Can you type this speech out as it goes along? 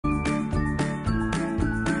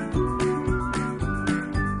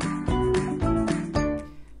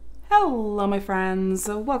Hello my friends,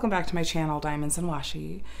 welcome back to my channel Diamonds and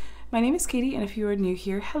Washi. My name is Katie, and if you are new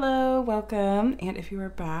here, hello, welcome, and if you are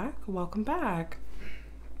back, welcome back.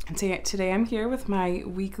 And today I'm here with my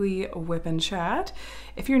weekly WIP and Chat.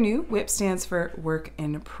 If you're new, WIP stands for Work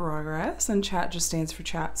in Progress, and Chat just stands for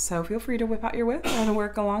Chat, so feel free to whip out your WIP and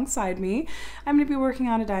work alongside me. I'm going to be working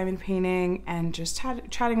on a diamond painting and just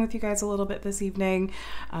chatting with you guys a little bit this evening.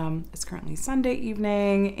 It's currently Sunday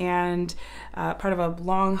evening and part of a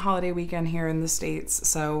long holiday weekend here in the States,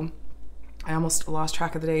 so I almost lost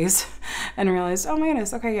track of the days and realized, oh my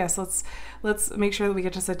goodness, okay, yes, let's make sure that we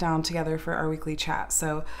get to sit down together for our weekly chat.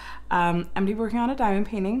 So I'm gonna be working on a diamond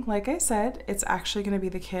painting. Like I said, it's actually gonna be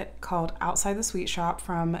the kit called Outside the Sweet Shop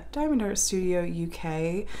from Diamond Art Studio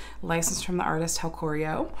UK, licensed from the artist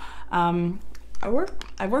Helcorio. I've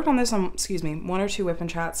worked on this on, one or two WIP and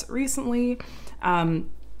Chats recently.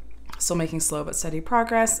 Still making slow but steady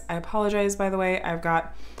progress. I apologize, by the way, I've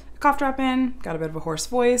got cough drop in, got a bit of a hoarse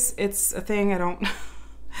voice. It's a thing,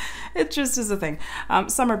 it just is a thing.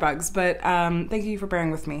 Summer bugs, but thank you for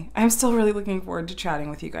bearing with me. I'm still really looking forward to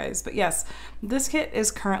chatting with you guys. But yes, this kit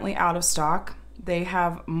is currently out of stock. They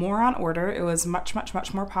have more on order. It was much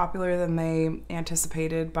more popular than they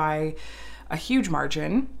anticipated by a huge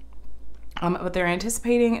margin. But they're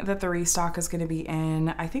anticipating that the restock is going to be in,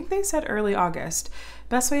 I think they said early August.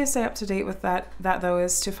 Best way to stay up to date with that though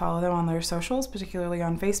is to follow them on their socials, particularly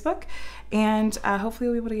on Facebook, and hopefully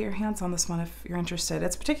you'll be able to get your hands on this one if you're interested.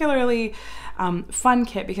 It's a particularly fun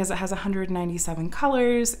kit because it has 197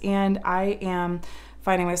 colors, and I am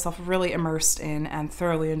finding myself really immersed in and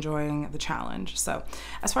thoroughly enjoying the challenge. So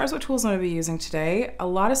as far as what tools I'm going to be using today, a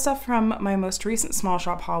lot of stuff from my most recent small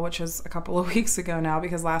shop haul, which is a couple of weeks ago now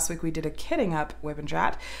because last week we did a kitting up WIP and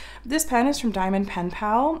Chat. This pen is from Diamond Pen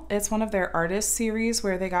Pal. It's one of their artist series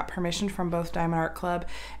where they got permission from both Diamond Art Club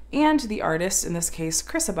and the artist, in this case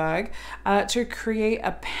Chrisabug, to create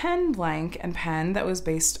a pen blank and pen that was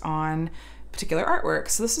based on particular artwork.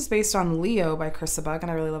 So this is based on Leo by Chrisabug,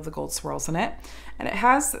 and I really love the gold swirls in it. And it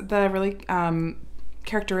has the really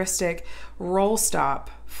characteristic roll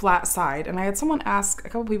stop flat side. And I had someone ask, a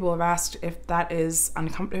couple people have asked if that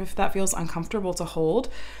feels uncomfortable to hold.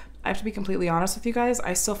 I have to be completely honest with you guys.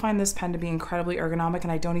 I still find this pen to be incredibly ergonomic,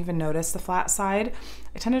 and I don't even notice the flat side.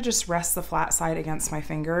 I tend to just rest the flat side against my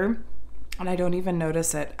finger, and I don't even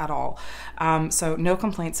notice it at all. So no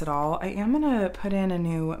complaints at all. I am gonna put in a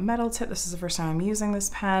new metal tip. This is the first time I'm using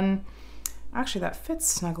this pen. Actually, that fits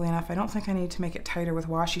snugly enough. I don't think I need to make it tighter with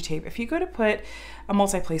washi tape. If you go to put a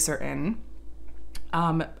multi-placer in,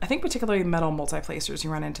 I think particularly metal multi-placers,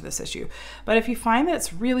 you run into this issue. But if you find that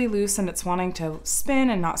it's really loose and it's wanting to spin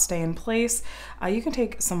and not stay in place, you can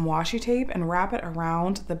take some washi tape and wrap it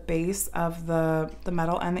around the base of the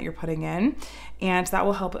metal end that you're putting in, and that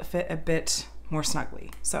will help it fit a bit more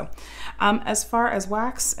snugly. So as far as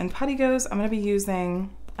wax and putty goes, I'm going to be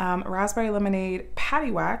using Raspberry Lemonade Patty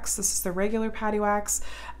Wax. This is the regular Patty Wax.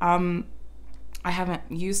 I haven't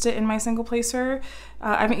used it in my single placer.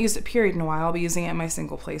 I haven't used it period in a while. I'll be using it in my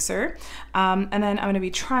single placer. And then I'm going to be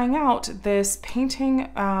trying out this painting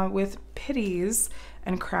with Pitties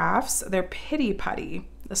and Crafts. They're Pitty Putty.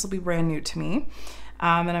 This will be brand new to me.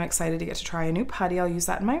 And I'm excited to get to try a new putty. I'll use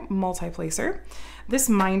that in my multi-placer. This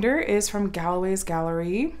minder is from Galloway's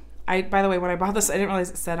Gallery. By the way, when I bought this, I didn't realize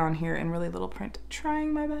it said on here in really little print,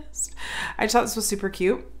 trying my best. I just thought this was super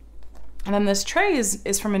cute. And then this tray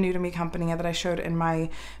is from a new to me company that I showed in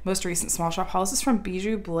my most recent small shop haul. This is from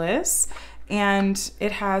Bijou Bliss, and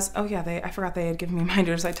it has, oh yeah, I forgot they had given me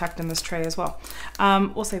minders. I tucked in this tray as well.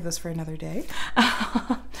 We'll save this for another day.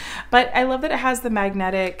 But I love that it has the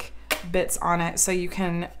magnetic bits on it, so you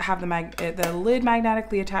can have the lid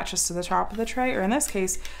magnetically attaches to the top of the tray, or in this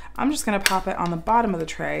case, I'm just gonna pop it on the bottom of the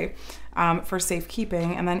tray for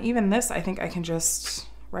safekeeping. And then even this, I think I can just,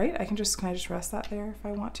 right? Can I just rest that there if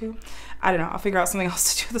I want to? I don't know, I'll figure out something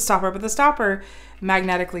else to do with the stopper, but the stopper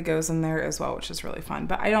magnetically goes in there as well, which is really fun.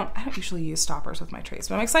 But I don't usually use stoppers with my trays,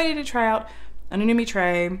 but I'm excited to try out a new to me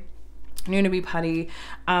tray, new to me putty.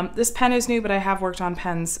 This pen is new, but I have worked on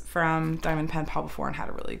pens from Diamond Pen Pal before and had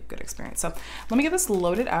a really good experience. So let me get this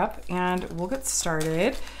loaded up and we'll get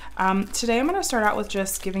started. Today I'm going to start out with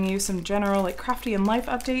just giving you some general like crafty and life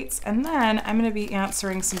updates, and then I'm going to be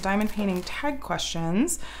answering some diamond painting tag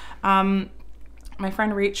questions. My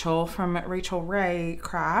friend Rachel from Rachel Ray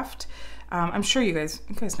Craft, I'm sure you guys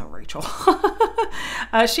know Rachel.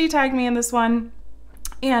 She tagged me in this one.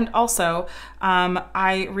 And also,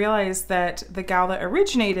 I realized that the gal that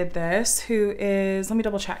originated this, who is, let me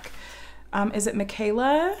double check, is it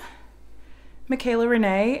Michaela? Michaela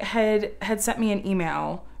Renee had sent me an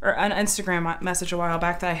email or an Instagram message a while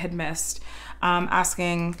back that I had missed.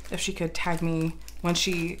 asking if she could tag me when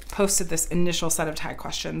she posted this initial set of tag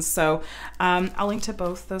questions. So I'll link to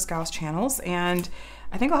both those gals' channels, and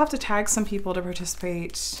I think I'll have to tag some people to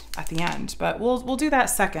participate at the end, but we'll do that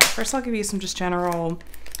second. First, I'll give you some just general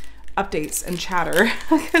updates and chatter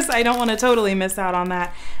because I don't want to totally miss out on that.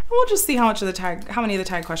 And we'll just see how many of the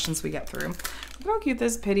tag questions we get through. Look how cute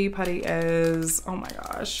this Pity Putty is. Oh my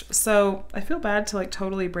gosh. So I feel bad to like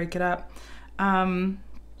totally break it up.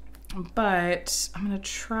 But I'm gonna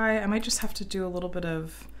try, I might just have to do a little bit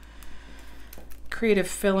of creative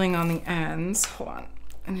filling on the ends. Hold on,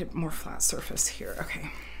 I need a more flat surface here. Okay,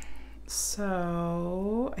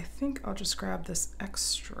 so I think I'll just grab this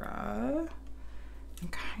extra and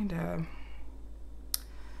kind of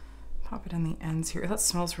pop it in the ends here. That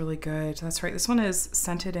smells really good. That's right, this one is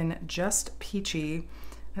scented in Just Peachy.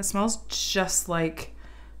 It smells just like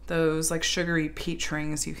those like sugary peach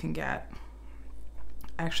rings you can get.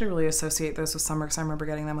 I actually really associate those with summer because I remember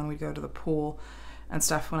getting them when we'd go to the pool and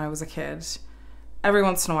stuff when I was a kid. Every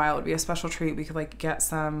once in a while it would be a special treat. We could like get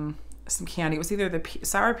some candy. It was either the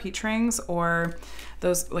sour peach rings or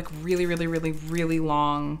those like really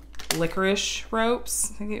long licorice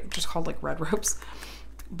ropes. I think they're just called like red ropes.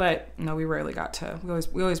 But no, we rarely got to.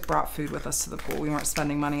 We always brought food with us to the pool. We weren't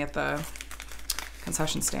spending money at the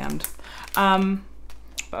concession stand.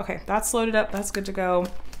 Okay, that's loaded up. That's good to go.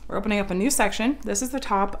 We're opening up a new section. This is the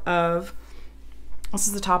top of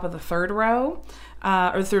the third row,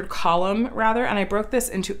 or the third column rather, and I broke this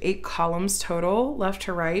into 8 columns total, left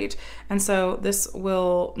to right, and so this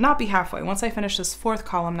will not be halfway. Once I finish this 4th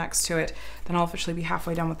column next to it, then I'll officially be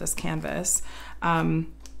halfway done with this canvas.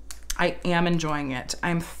 I am enjoying it.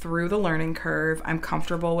 I'm through the learning curve. I'm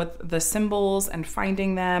comfortable with the symbols and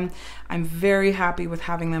finding them. I'm very happy with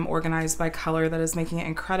having them organized by color. That is making it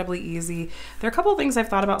incredibly easy. There are a couple of things I've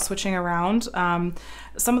thought about switching around.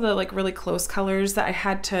 Some of the like really close colors that I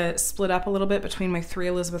had to split up a little bit between my 3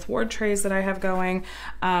 Elizabeth Ward trays that I have going.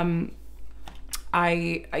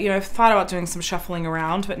 I've thought about doing some shuffling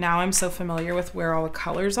around, but now I'm so familiar with where all the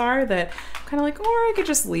colors are that I'm kind of like, or I could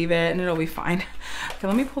just leave it and it'll be fine. Okay,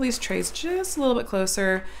 let me pull these trays just a little bit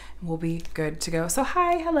closer and we'll be good to go. So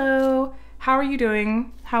hi, hello. How are you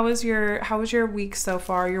doing? How was your week so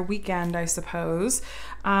far? Your weekend, I suppose.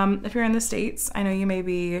 If you're in the States, I know you may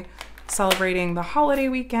be celebrating the holiday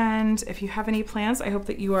weekend. If you have any plans, I hope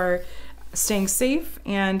that you are staying safe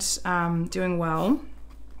and doing well.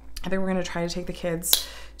 I think we're going to try to take the kids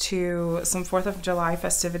to some 4th of July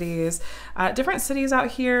festivities. Different cities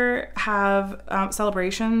out here have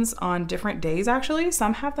celebrations on different days, actually.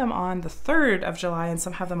 Some have them on the 3rd of July and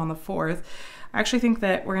some have them on the 4th. I actually think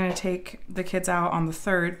that we're going to take the kids out on the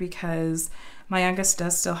 3rd because my youngest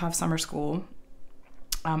does still have summer school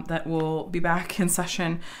that will be back in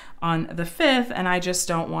session on the 5th, and I just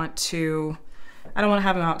don't want to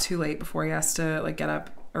have him out too late before he has to like get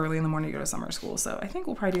up early in the morning to go to summer school. So I think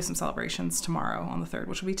we'll probably do some celebrations tomorrow on the 3rd,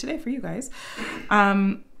 which will be today for you guys.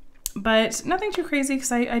 But nothing too crazy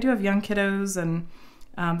because I do have young kiddos and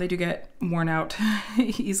they do get worn out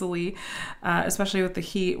easily, especially with the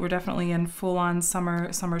heat. We're definitely in full-on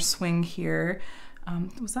summer swing here.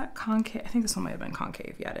 Was that concave? I think this one might have been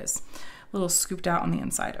concave. Yeah, it is. A little scooped out on the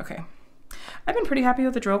inside. Okay. I've been pretty happy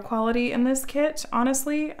with the drill quality in this kit,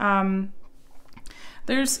 honestly.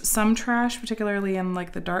 There's some trash, particularly in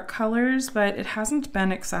like the dark colors, but it hasn't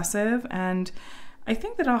been excessive, and I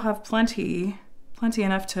think that I'll have plenty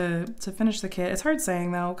enough to finish the kit. It's hard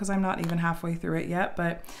saying though, because I'm not even halfway through it yet,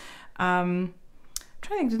 but I'm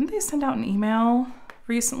trying to think, didn't they send out an email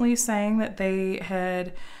recently saying that they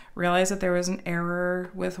had realized that there was an error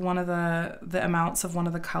with one of the amounts of one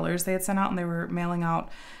of the colors they had sent out, and they were mailing out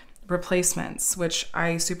replacements, which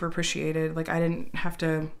I super appreciated. Like I didn't have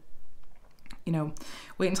to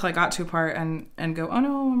wait until I got to a part and go, oh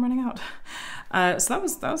no, I'm running out. So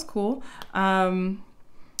that was cool.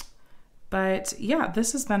 But yeah,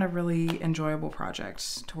 this has been a really enjoyable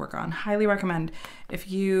project to work on. Highly recommend. If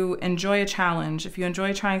you enjoy a challenge, if you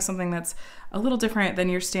enjoy trying something that's a little different than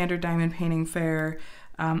your standard diamond painting fare,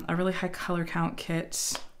 a really high color count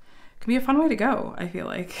kit can be a fun way to go, I feel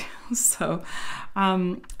like. So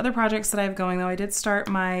other projects that I have going though, I did start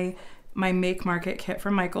my Make Market kit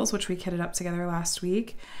from Michaels, which we kitted up together last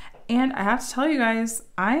week. And I have to tell you guys,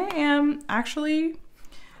 I am actually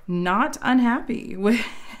not unhappy with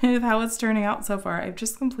how it's turning out so far. I've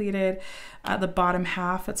just completed the bottom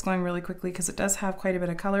half. It's going really quickly because it does have quite a bit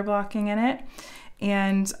of color blocking in it.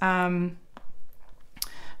 And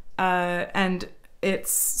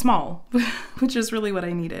it's small, which is really what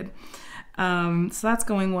I needed. So that's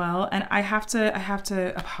going well. And I have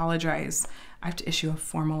to apologize. I have to issue a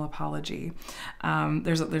formal apology.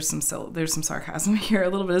 There's some sarcasm here, a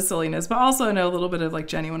little bit of silliness, but also a little bit of like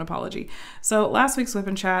genuine apology. So last week's WIP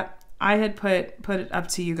and Chat, I had put it up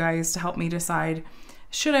to you guys to help me decide,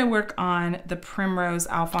 should I work on the Primrose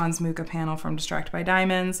Alphonse Mucha panel from Distracted by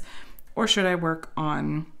Diamonds, or should I work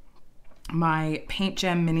on my Paint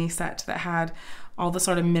Gem mini set that had all the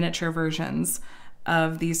sort of miniature versions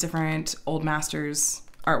of these different Old Masters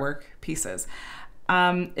artwork pieces.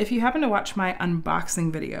 If you happen to watch my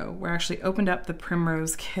unboxing video, where I actually opened up the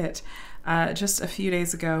Primrose kit just a few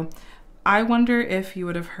days ago, I wonder if you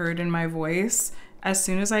would have heard in my voice as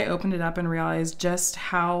soon as I opened it up and realized just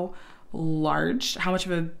how large, how much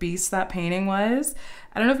of a beast that painting was.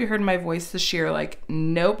 I don't know if you heard in my voice the sheer like,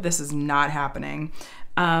 nope, this is not happening.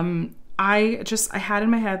 I had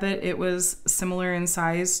in my head that it was similar in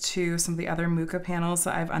size to some of the other Mucha panels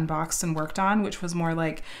that I've unboxed and worked on, which was more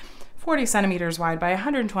like 40 centimeters wide by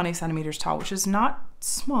 120 centimeters tall, which is not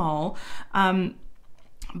small.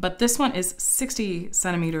 But this one is 60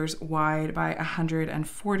 centimeters wide by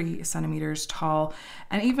 140 centimeters tall.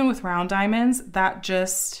 And even with round diamonds,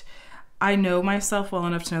 I know myself well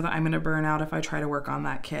enough to know that I'm going to burn out if I try to work on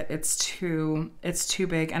that kit. It's too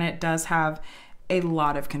big, and it does have a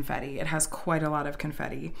lot of confetti. It has quite a lot of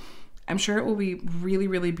confetti. I'm sure it will be really,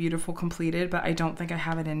 really beautiful completed, but I don't think I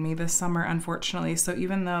have it in me this summer, unfortunately. So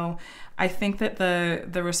even though I think that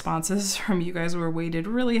the responses from you guys were weighted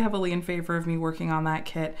really heavily in favor of me working on that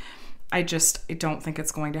kit, I don't think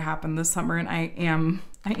it's going to happen this summer, and I am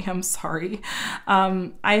sorry.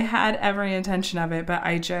 I had every intention of it, but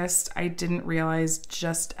I didn't realize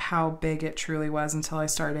just how big it truly was until I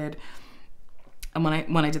started. And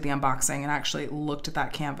when I did the unboxing and actually looked at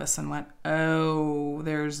that canvas and went, oh,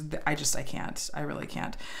 I can't. I really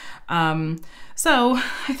can't. So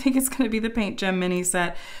I think it's going to be the Paint Gem mini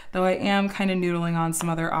set, though I am kind of noodling on some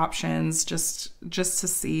other options just to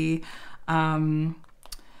see.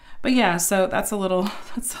 But yeah, so that's a little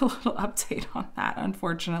update on that,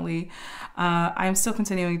 unfortunately. I'm still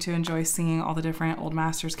continuing to enjoy seeing all the different Old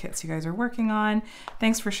Masters kits you guys are working on.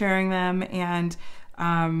 Thanks for sharing them. And,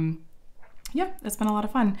 yeah, it's been a lot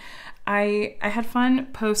of fun. I had fun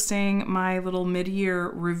posting my little mid-year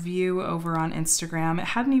review over on Instagram. It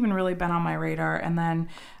hadn't even really been on my radar. And then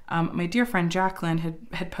my dear friend Jacqueline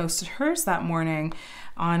had posted hers that morning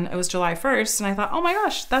it was July 1st. And I thought, oh my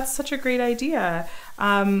gosh, that's such a great idea.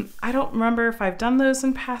 I don't remember if I've done those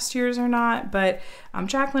in past years or not, but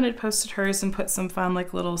Jacqueline had posted hers and put some fun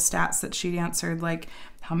like little stats that she'd answered, like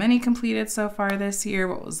how many completed so far this year,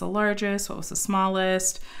 what was the largest, what was the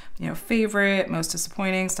smallest, favorite, most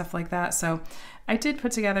disappointing, stuff like that. So I did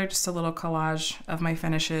put together just a little collage of my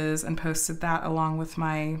finishes and posted that along with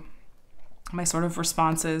my sort of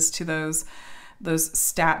responses to those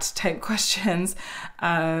stat type questions.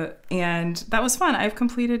 And that was fun. I've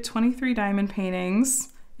completed 23 diamond paintings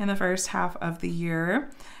in the first half of the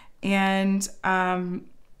year. And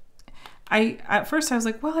at first I was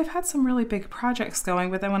like, well, I've had some really big projects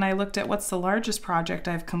going, but then when I looked at what's the largest project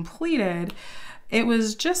I've completed, it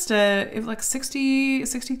was just like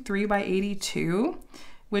 63 by 82,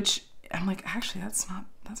 which I'm like, actually, that's not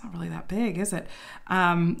really that big, is it?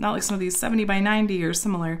 Not like some of these 70 by 90 or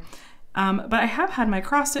similar. But I have had my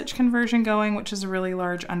cross stitch conversion going, which is a really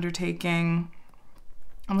large undertaking.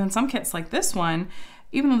 And then some kits like this one,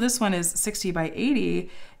 even though this one is 60 by 80,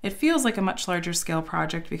 it feels like a much larger scale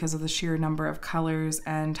project because of the sheer number of colors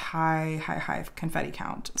and high confetti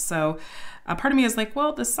count. So part of me is like,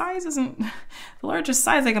 well, the largest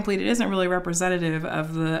size I completed isn't really representative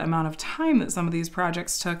of the amount of time that some of these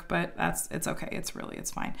projects took, but it's okay. It's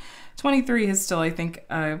fine. 23 is still, I think,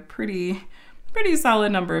 a pretty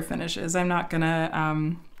solid number of finishes. I'm not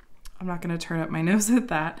gonna turn up my nose at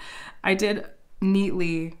that. I did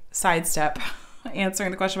neatly sidestep answering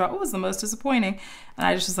the question about what was the most disappointing, and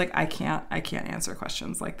I just was like, I can't answer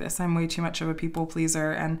questions like this. I'm way too much of a people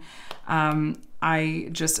pleaser, and I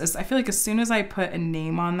feel like as soon as I put a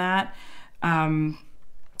name on that,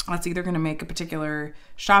 that's either going to make a particular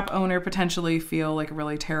shop owner potentially feel like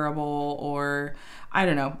really terrible, or I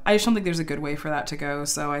don't know. I just don't think there's a good way for that to go.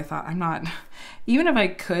 So I thought, even if I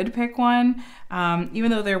could pick one, even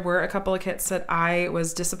though there were a couple of kits that I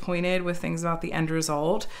was disappointed with things about the end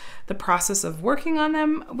result, the process of working on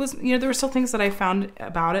them was, there were still things that I found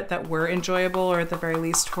about it that were enjoyable, or at the very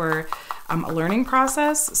least were a learning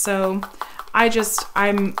process. So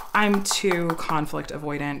I'm too conflict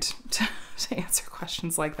avoidant to answer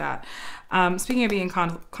questions like that. Speaking of being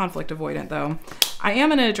conflict avoidant, though, I am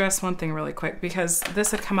going to address one thing really quick, because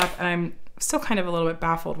this had come up and I'm still kind of a little bit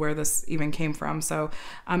baffled where this even came from. So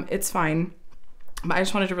it's fine. But I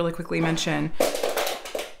just wanted to really quickly mention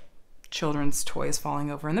children's toys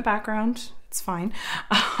falling over in the background. It's fine.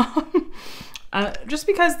 Just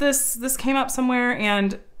because this came up somewhere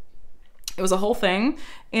and it was a whole thing.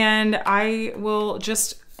 And I will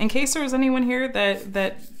just, in case there's anyone here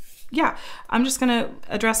that yeah, I'm just gonna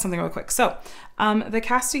address something real quick. So the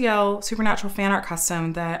Castiel Supernatural fan art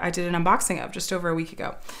custom that I did an unboxing of just over a week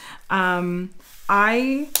ago,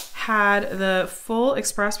 I had the full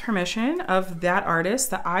express permission of that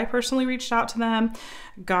artist that I personally reached out to them,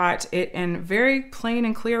 got it in very plain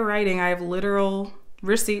and clear writing. I have literal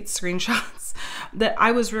receipts, screenshots that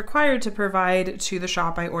I was required to provide to the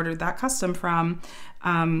shop I ordered that custom from,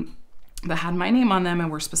 that had my name on them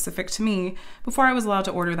and were specific to me before I was allowed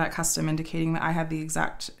to order that custom, indicating that I had the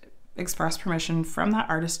exact express permission from that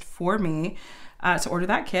artist for me to order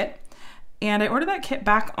that kit. And I ordered that kit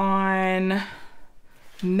back on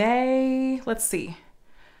May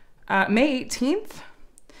 18th.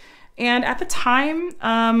 And at the time,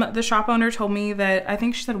 the shop owner told me that I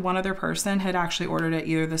think she said one other person had actually ordered it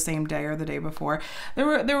either the same day or the day before. There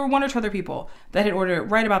were one or two other people that had ordered it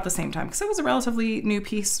right about the same time, because it was a relatively new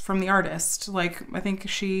piece from the artist. Like, I think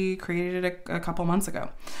she created it a couple months ago.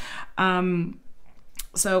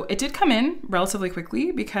 So it did come in relatively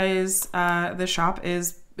quickly because the shop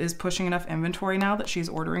is pushing enough inventory now that she's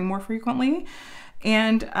ordering more frequently.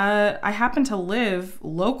 And I happen to live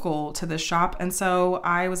local to this shop, and so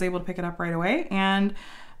I was able to pick it up right away, and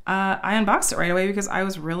I unboxed it right away because I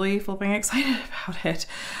was really flipping excited about it.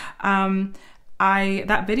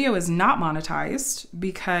 That video is not monetized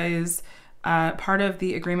because part of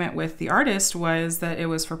the agreement with the artist was that it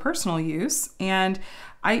was for personal use, and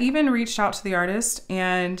I even reached out to the artist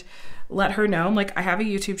and let her know, like, I have a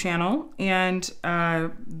YouTube channel, and I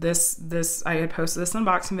had posted this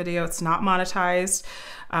unboxing video. It's not monetized.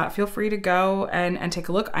 Feel free to go and take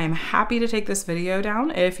a look. I am happy to take this video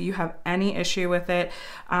down if you have any issue with it,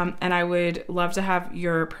 and I would love to have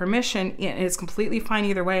your permission. It's completely fine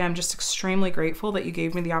either way. I'm just extremely grateful that you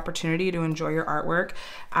gave me the opportunity to enjoy your artwork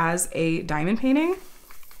as a diamond painting.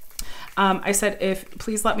 I said,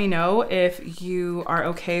 please let me know if you are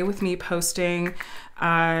okay with me posting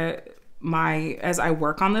as I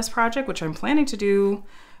work on this project, which I'm planning to do,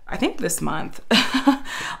 I think this month.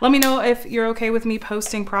 Let me know if you're okay with me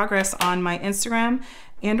posting progress on my Instagram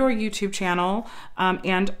and or YouTube channel,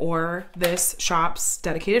 and or this shop's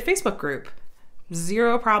dedicated Facebook group.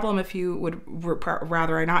 Zero problem if you would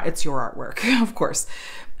rather I not. It's your artwork, of course.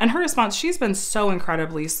 And her response, she's been so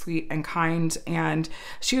incredibly sweet and kind, and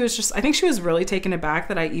she was just, I think she was really taken aback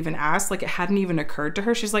that I even asked. Like, it hadn't even occurred to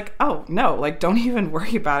her. She's like, oh no, like, don't even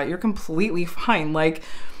worry about it. You're completely fine. Like,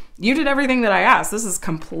 you did everything that I asked. This is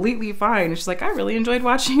completely fine. And she's like, I really enjoyed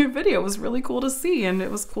watching your video. It was really cool to see. And it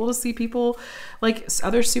was cool to see people, like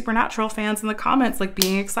other Supernatural fans in the comments, like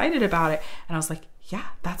being excited about it. And I was like, yeah,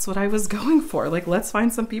 that's what I was going for. Like, let's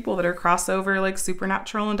find some people that are crossover, like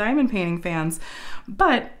Supernatural and diamond painting fans.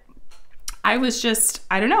 But I was just,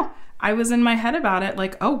 I don't know. I was in my head about it,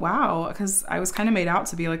 like, oh wow, because I was kind of made out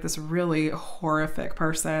to be like this really horrific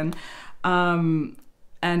person. And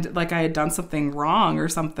like I had done something wrong or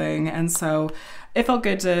something. And so it felt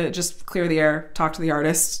good to just clear the air, talk to the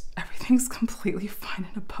artist. Everything's completely fine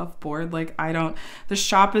and above board. Like, the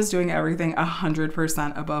shop is doing everything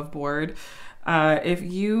 100% above board. If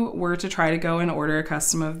you were to try to go and order a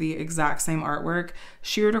custom of the exact same artwork,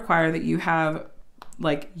 she would require that you have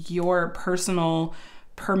like your personal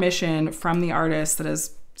permission from the artist that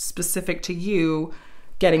is specific to you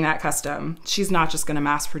getting that custom. She's not just going to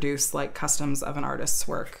mass produce like customs of an artist's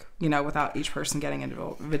work, you know, without each person getting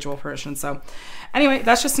individual permission. So anyway,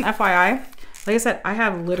 that's just an FYI. Like I said, I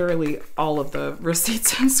have literally all of the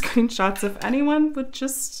receipts and screenshots. If anyone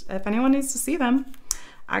needs to see them,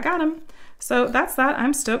 I got them. So that's that.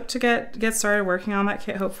 I'm stoked to get started working on that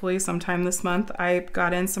kit, hopefully sometime this month. I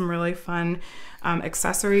got in some really fun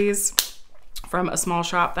accessories from a small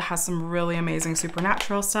shop that has some really amazing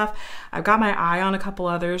Supernatural stuff. I've got my eye on a couple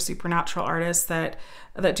other Supernatural artists that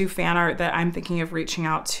do fan art that I'm thinking of reaching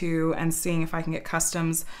out to and seeing if I can get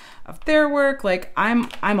customs of their work. Like,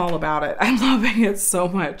 I'm all about it. I'm loving it so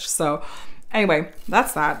much. So anyway,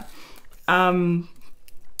 that's that.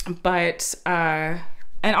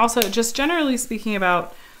 And also just generally speaking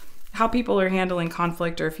about how people are handling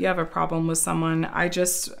conflict, or if you have a problem with someone, I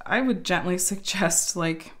would gently suggest,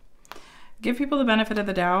 like, give people the benefit of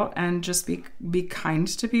the doubt and just be kind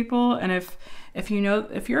to people. And if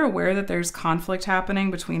you're aware that there's conflict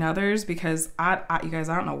happening between others, because you guys,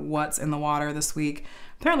 I don't know what's in the water this week.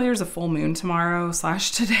 Apparently there's a full moon tomorrow /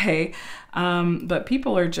 today. But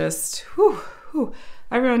people are just,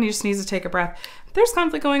 everyone just needs to take a breath. If there's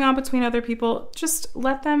conflict going on between other people, just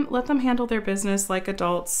let them handle their business like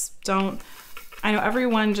adults. I know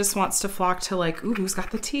everyone just wants to flock to like, ooh, who's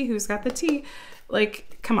got the tea? Who's got the tea?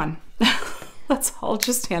 Like, come on. Let's all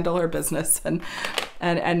just handle our business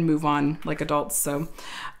and move on like adults. So,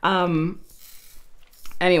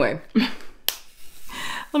 anyway,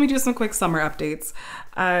 let me do some quick summer updates.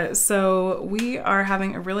 So we are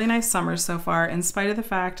having a really nice summer so far, in spite of the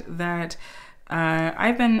fact that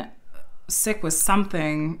I've been sick with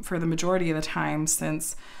something for the majority of the time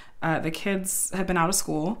since the kids have been out of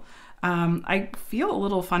school. I feel a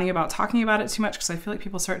little funny about talking about it too much because I feel like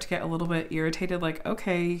people start to get a little bit irritated, like,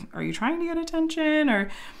 okay, are you trying to get attention? Or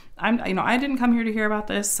I didn't come here to hear about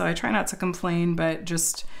this, so I try not to complain, but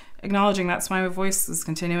just acknowledging that's why my voice is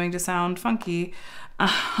continuing to sound funky.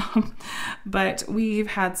 But we've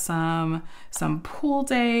had some pool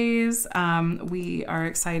days. We are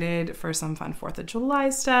excited for some fun 4th of July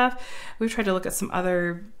stuff. We've tried to look at some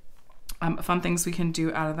other fun things we can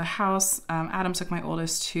do out of the house. Adam took our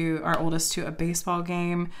oldest to a baseball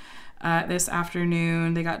game this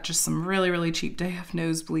afternoon. They got just some really, really cheap day of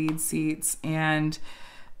nosebleed seats and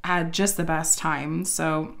had just the best time.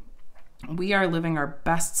 So we are living our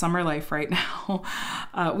best summer life right now.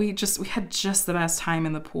 We had just the best time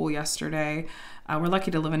in the pool yesterday. We're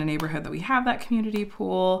lucky to live in a neighborhood that we have that community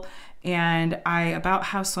pool, and I about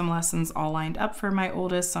have swim lessons all lined up for my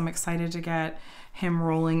oldest. So I'm excited to get him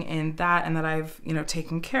rolling in that, and that I've,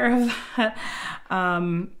 taken care of that.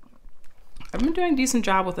 I've been doing a decent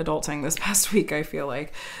job with adulting this past week, I feel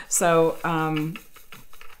like. So,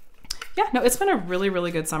 yeah, no, it's been a really,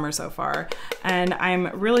 really good summer so far. And I'm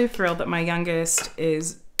really thrilled that my youngest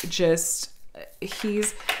is just,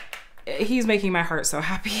 he's making my heart so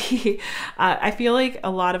happy. I feel like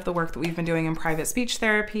a lot of the work that we've been doing in private speech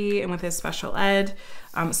therapy and with his special ed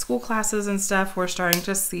school classes and stuff, we're starting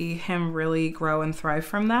to see him really grow and thrive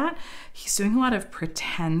from that. He's doing a lot of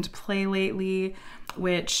pretend play lately,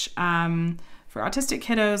 which for autistic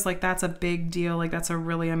kiddos, like, that's a big deal. Like, that's a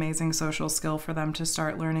really amazing social skill for them to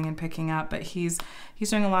start learning and picking up. But he's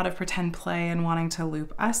doing a lot of pretend play and wanting to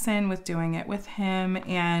loop us in with doing it with him.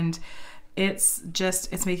 And it's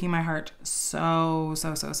making my heart so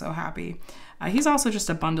happy. He's also just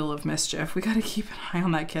a bundle of mischief. We got to keep an eye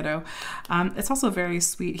on that kiddo. It's also very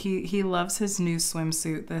sweet. He loves his new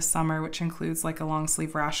swimsuit this summer, which includes like a long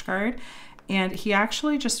sleeve rash guard. And he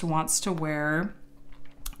actually just wants to wear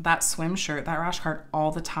that swim shirt, that rash guard,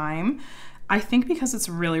 all the time. I think because it's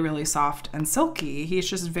really, really soft and silky. He's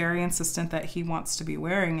just very insistent that he wants to be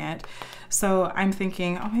wearing it. So I'm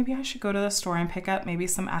thinking, oh, maybe I should go to the store and pick up maybe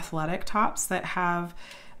some athletic tops that have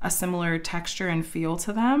a similar texture and feel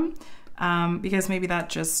to them. Because maybe that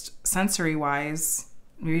just sensory-wise,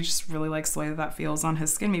 maybe he just really likes the way that feels on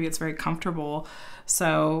his skin. Maybe it's very comfortable.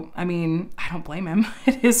 So, I mean, I don't blame him.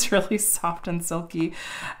 It is really soft and silky.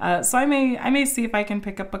 So I may see if I can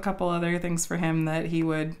pick up a couple other things for him that he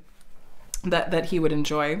would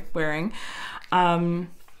enjoy wearing.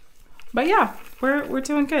 But yeah, we're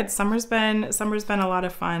doing good. Summer's been a lot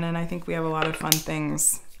of fun, and I think we have a lot of fun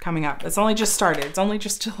things coming up. It's only just started. It's only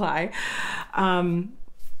just July.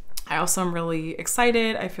 I also am really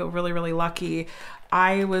excited. I feel really, really lucky.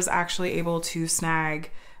 I was actually able to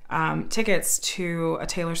snag tickets to a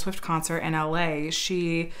Taylor Swift concert in LA.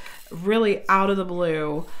 She really out of the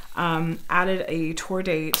blue added a tour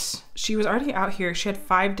date. She was already out here. She had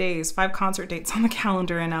 5 concert dates on the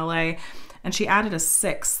calendar in LA, and she added a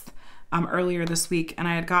 6th earlier this week. And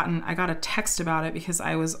I got a text about it because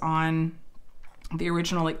I was on the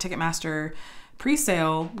original like Ticketmaster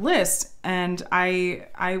pre-sale list, and I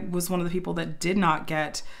was one of the people that did not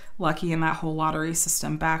get lucky in that whole lottery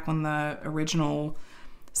system back when the original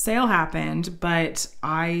sale happened, but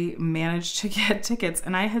I managed to get tickets,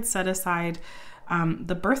 and I had set aside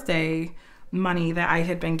the birthday money that I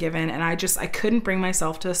had been given, and I couldn't bring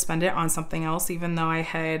myself to spend it on something else, even though I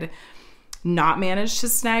had not managed to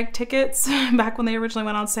snag tickets back when they originally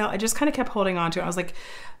went on sale. I just kind of kept holding on to it. I was like,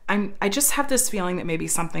 I just have this feeling that maybe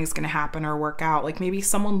something's going to happen or work out. Like maybe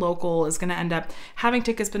someone local is going to end up having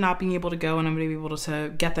tickets but not being able to go, and I'm going to be able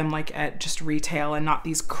to get them like at just retail and not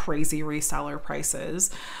these crazy reseller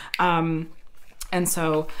prices. And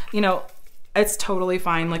so, it's totally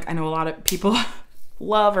fine. Like I know a lot of people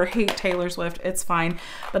love or hate Taylor Swift. It's fine.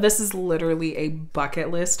 But this is literally a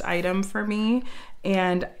bucket list item for me.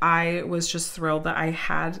 And I was just thrilled that I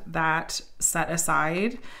had that set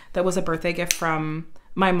aside. That was a birthday gift from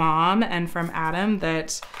my mom and from Adam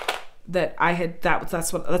that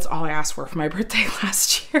that's all I asked for my birthday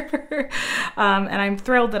last year. And I'm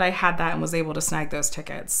thrilled that I had that and was able to snag those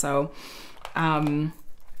tickets. So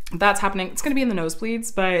that's happening. It's going to be in the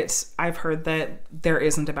nosebleeds, but I've heard that there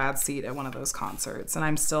isn't a bad seat at one of those concerts, and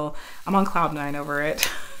I'm on cloud nine over it.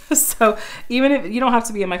 So even if you don't have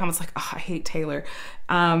to be in my comments like, oh, I hate Taylor,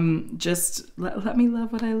 just let me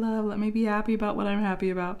love what I love. Let me be happy about what I'm happy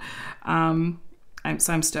about. I'm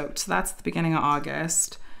stoked. So that's the beginning of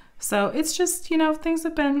August. So it's just, things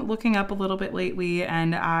have been looking up a little bit lately,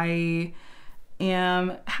 and I'm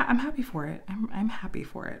happy for it. I'm happy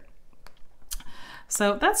for it.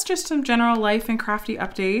 So that's just some general life and crafty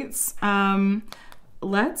updates.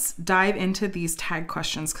 Let's dive into these tag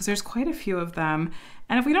questions because there's quite a few of them.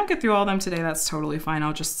 And if we don't get through all of them today, that's totally fine.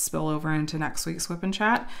 I'll just spill over into next week's WIP and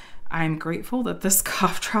Chat. I'm grateful that this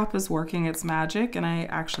cough drop is working its magic, and I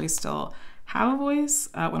actually still have a voice.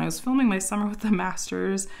 When I was filming my Summer with the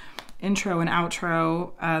Masters intro and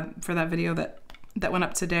outro for that video that went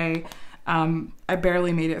up today, I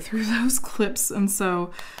barely made it through those clips, and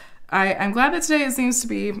so I'm glad that today it seems to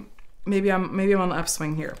be maybe I'm on the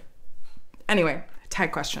upswing here. Anyway,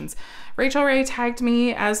 tag questions. Rachel Ray tagged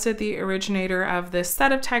me, as did the originator of this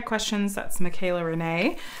set of tag questions. That's Michaela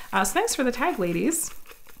Renee. So thanks for the tag, ladies.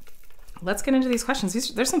 Let's get into these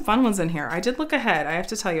questions. There's some fun ones in here. I did look ahead. I have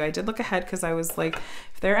to tell you, I did look ahead because I was like,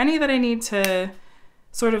 if there are any that I need to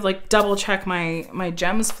sort of like double check my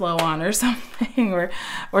gems flow on or something,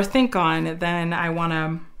 or think on, then I want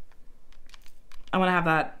to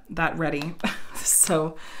have that ready.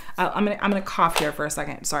 So I'm gonna cough here for a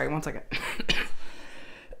second. Sorry, one second.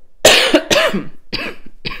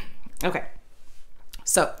 Okay.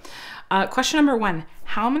 So, question number 1: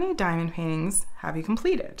 how many diamond paintings have you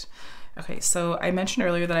completed? Okay, so I mentioned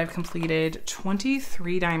earlier that I've completed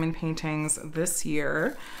 23 diamond paintings this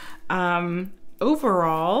year.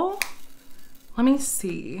 Overall, let me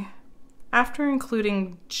see. After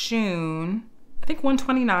including June, I think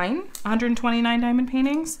 129 diamond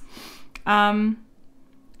paintings. Yeah,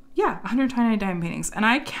 129 diamond paintings. And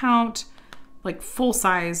I count like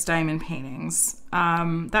full-size diamond paintings.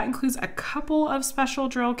 That includes a couple of special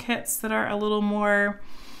drill kits that are a little more,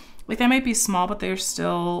 like they might be small, but they're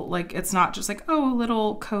still like, it's not just like, oh, a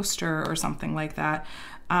little coaster or something like that.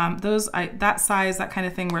 That size, that kind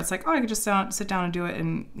of thing where it's like, oh, I could just sit down and do it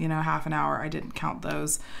in, half an hour. I didn't count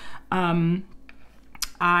those.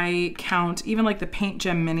 I count even like the Paint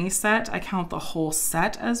Gem mini set. I count the whole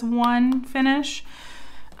set as one finish.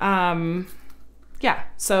 Yeah,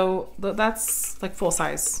 so that's like full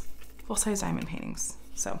size diamond paintings.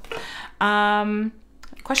 So,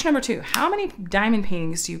 question number 2, how many diamond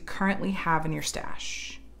paintings do you currently have in your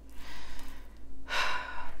stash?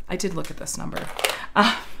 I did look at this number.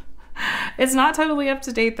 It's not totally up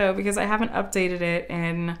to date though, because I haven't updated it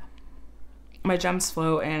in my gems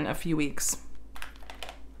flow in a few weeks.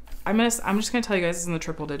 I'm just gonna tell you guys it's in the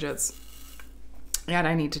triple digits. And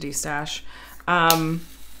I need to destash.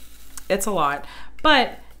 It's a lot,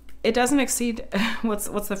 but it doesn't exceed,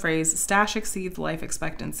 what's the phrase? Stash exceeds life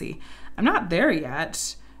expectancy. I'm not there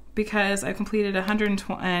yet because I completed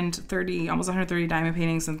 130, almost 130 diamond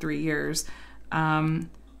paintings in 3 years. And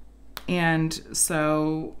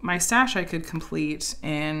so my stash I could complete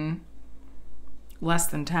in less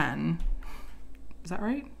than 10. Is that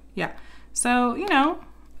right? Yeah. So,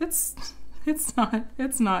 it's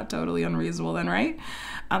not totally unreasonable then, right?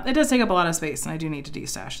 It does take up a lot of space, and I do need to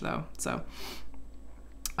destash though. So,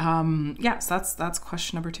 yeah, so that's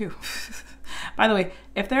question number 2. By the way,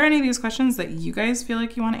 if there are any of these questions that you guys feel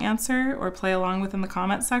like you want to answer or play along with in the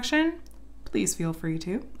comment section, please feel free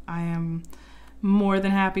to. I am more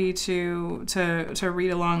than happy to read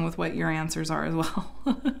along with what your answers are as well.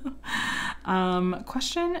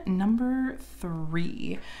 Question number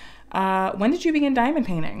 3. When did you begin diamond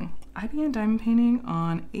painting? I began diamond painting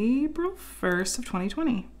on April 1st of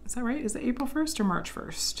 2020. Is that right? Is it April 1st or March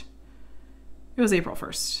 1st? It was April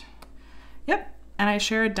 1st. Yep. And I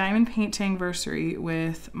share a diamond painting anniversary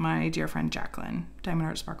with my dear friend Jacqueline, Diamond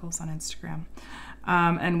Art Sparkles on Instagram.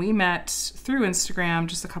 And we met through Instagram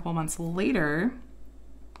just a couple months later.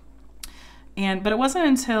 But it wasn't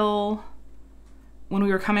until when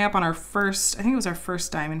we were coming up on our first, I think it was our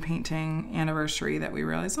first diamond painting anniversary, that we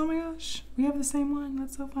realized, oh my gosh, we have the same one.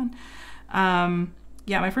 That's so fun.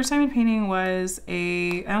 Yeah, my first diamond painting was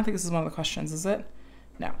I don't think this is one of the questions, is it?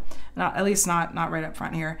 No, at least not right up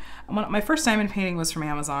front here. My first diamond painting was from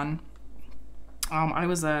Amazon. I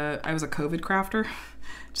was a COVID crafter.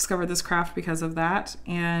 Discovered this craft because of that.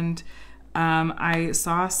 And I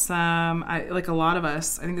saw like a lot of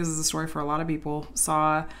us, I think this is a story for a lot of people,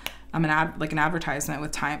 saw like an advertisement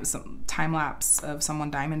with some time lapse of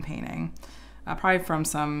someone diamond painting, probably from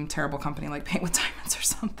some terrible company like Paint with Diamonds or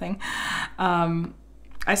something.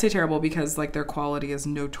 I say terrible because like their quality is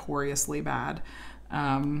notoriously bad.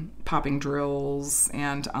 Popping drills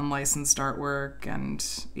and unlicensed artwork,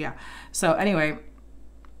 and yeah. So anyway,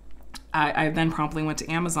 I then promptly went to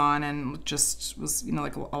Amazon and just was, you know,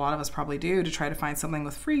 like a lot of us probably do, to try to find something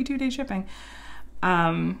with free 2-day shipping.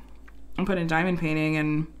 And put in diamond painting,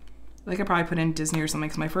 and like I probably put in Disney or something,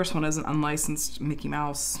 because my first one is an unlicensed Mickey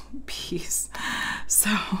Mouse piece. So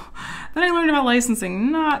then I learned about licensing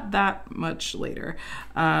not that much later.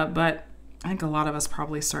 But I think a lot of us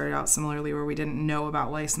probably started out similarly, where we didn't know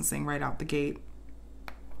about licensing right out the gate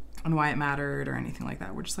and why it mattered or anything like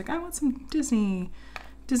that. We're just like, I want some Disney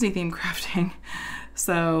themed crafting.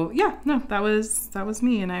 So yeah, no, that was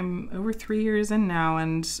me, and I'm over 3 years in now,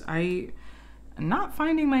 and I'm not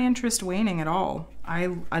finding my interest waning at all.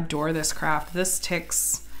 I adore this craft. This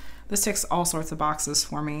ticks all sorts of boxes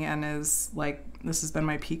for me, and is like, this has been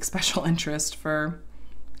my peak special interest for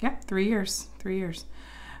 3 years.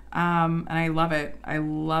 And I love it. I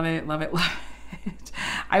love it.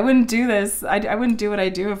 I wouldn't do this. I wouldn't do what I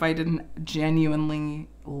do if I didn't genuinely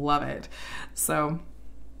love it. So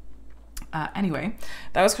anyway,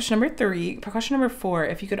 that was question number 3. Question number 4,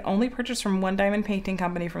 if you could only purchase from one diamond painting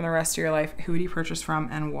company for the rest of your life, who would you purchase from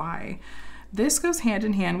and why? This goes hand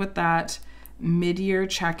in hand with that mid-year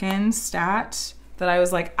check-in stat that I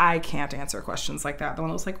was like, I can't answer questions like that. The one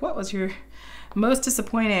that was like, what was your most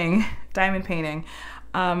disappointing diamond painting?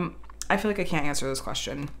 I feel like I can't answer this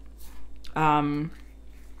question. I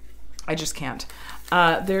just can't.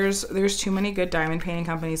 There's too many good diamond painting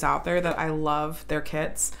companies out there that I love their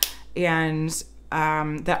kits, and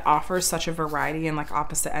that offers such a variety and like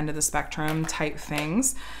opposite end of the spectrum type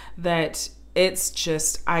things, that it's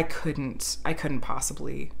just, I couldn't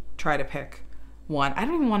possibly try to pick one. I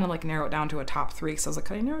don't even want to like narrow it down to a top 3, because I was like,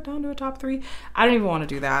 could I narrow it down to a top 3? I don't even want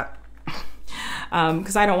to do that.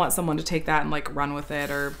 Because I don't want someone to take that and like run with it,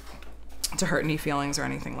 or to hurt any feelings or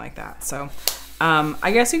anything like that. So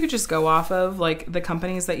I guess you could just go off of like the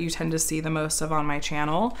companies that you tend to see the most of on my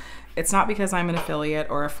channel. It's not because I'm an affiliate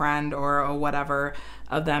or a friend or a whatever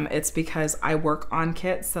of them. It's because I work on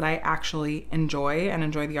kits that I actually enjoy and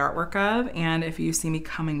enjoy the artwork of. And if you see me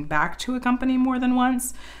coming back to a company more than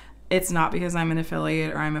once, it's not because I'm an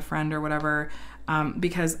affiliate or I'm a friend or whatever,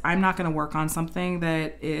 because I'm not going to work on something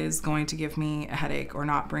that is going to give me a headache or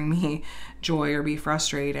not bring me joy or be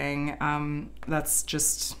frustrating. That's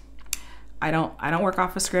just, I don't work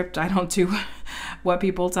off a script. I don't do what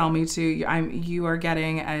people tell me to. You are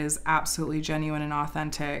getting as absolutely genuine and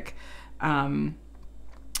authentic, and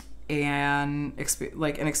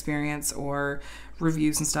like an experience or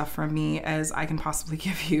reviews and stuff from me as I can possibly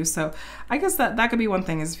give you. So I guess that could be one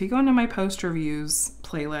thing, is if you go into my post reviews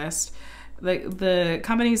playlist, the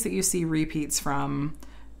companies that you see repeats from,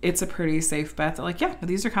 it's a pretty safe bet that like, yeah,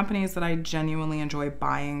 these are companies that I genuinely enjoy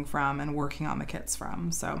buying from and working on the kits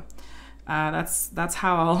from. So that's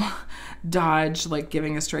how I'll dodge like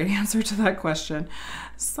giving a straight answer to that question.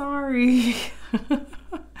 Sorry.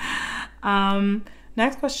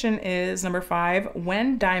 Next question is number 5.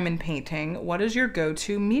 When diamond painting, what is your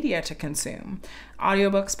go-to media to consume?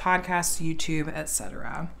 Audiobooks, podcasts, YouTube,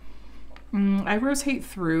 etc. I rotate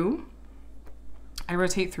through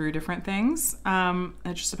different things.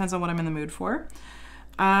 It just depends on what I'm in the mood for.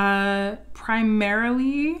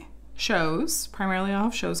 Primarily shows. Primarily I'll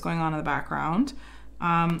have shows going on in the background.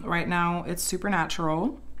 Right now it's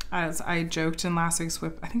Supernatural. As I joked in last week's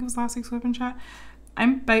WIP, I think it was last week's WIP and Chat,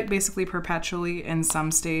 I'm basically perpetually in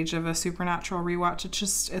some stage of a Supernatural rewatch.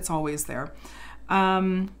 It's always there.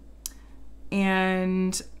 And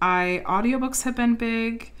audiobooks have been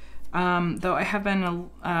big, though I have been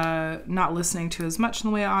not listening to as much in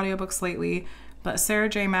the way of audiobooks lately, but Sarah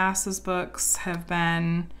J. Maas's books have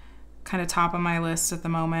been kind of top of my list at the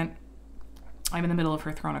moment. I'm in the middle of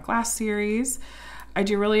her Throne of Glass series. I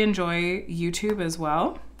do really enjoy YouTube as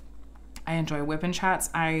well. I enjoy WIP and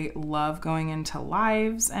Chats. I love going into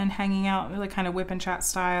lives and hanging out, really kind of WIP and Chat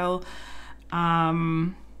style.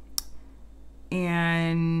 And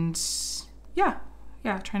yeah,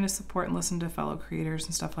 trying to support and listen to fellow creators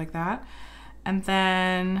and stuff like that. And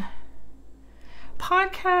then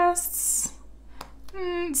podcasts,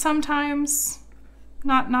 sometimes,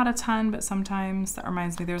 not a ton, but sometimes. That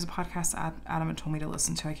reminds me, there's a podcast Adam had told me to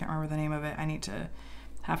listen to. I can't remember the name of it. I need to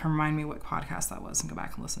have him remind me what podcast that was and go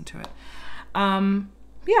back and listen to it.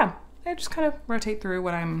 Yeah, I just kind of rotate through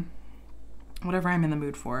whatever I'm in the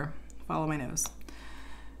mood for. Follow my nose.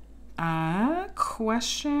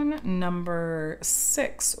 Question number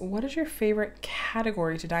 6. What is your favorite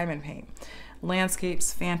category to diamond paint?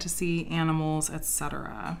 Landscapes, fantasy, animals,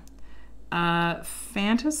 etc.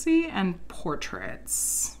 Fantasy and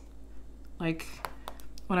portraits. Like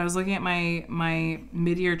when I was looking at my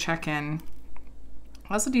mid-year check-in, that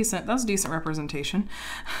was a decent representation.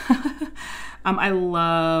 I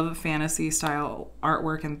love fantasy style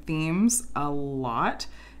artwork and themes a lot.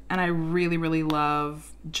 And I really, really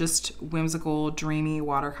love just whimsical, dreamy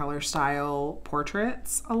watercolor style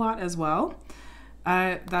portraits a lot as well.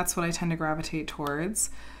 That's what I tend to gravitate towards.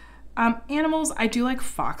 Animals, I do like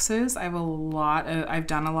foxes. I've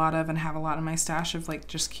done a lot of and have a lot in my stash of like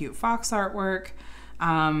just cute fox artwork.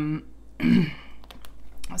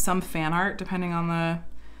 Some fan art depending on the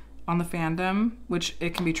fandom, which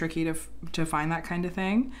it can be tricky to find that kind of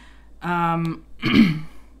thing.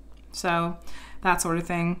 So that sort of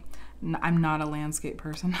thing. I'm not a landscape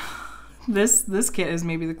person. This kit is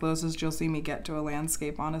maybe the closest you'll see me get to a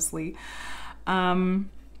landscape, honestly.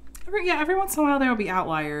 Every once in a while there will be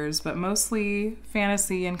outliers, but mostly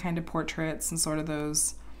fantasy and kind of portraits and sort of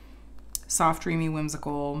those soft, dreamy,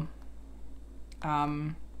 whimsical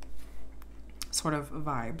sort of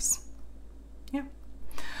vibes. Yeah.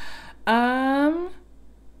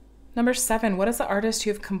 Number 7, what is the artist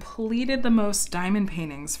you have completed the most diamond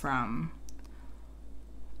paintings from?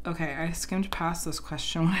 Okay, I skimmed past this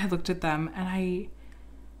question when I looked at them, and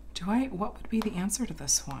what would be the answer to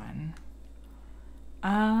this one?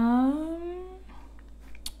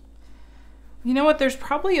 You know what? There's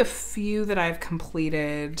probably a few that I've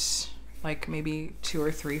completed, like maybe 2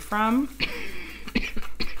 or 3 from.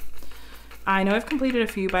 I know I've completed a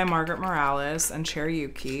few by Margaret Morales and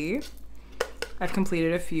Cherryuki. I've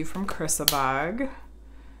completed a few from Chrysabug.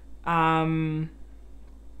 I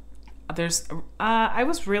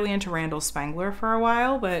was really into Randall Spangler for a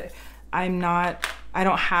while, but I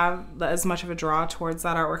don't have as much of a draw towards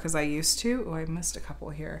that artwork as I used to. Oh, I missed a couple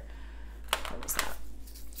here. What was that?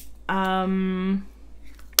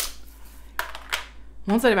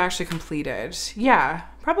 Ones that I've actually completed. Yeah,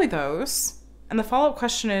 probably those. And the follow-up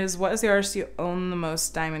question is, what is the artist you own the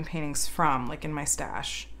most diamond paintings from, like in my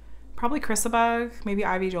stash? Probably Chrysabug, maybe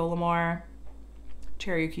Ivy Jolamore,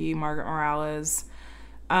 Cherryuki, Margaret Morales.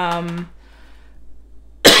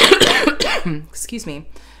 Excuse me.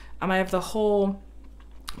 I have the whole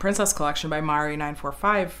Princess collection by Mari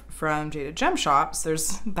 945 from Jaded Gem Shops.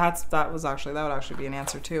 That would actually be an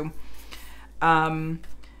answer too.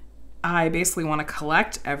 I basically want to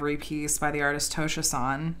collect every piece by the artist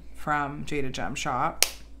Tosha-san from Jaded Gem Shop.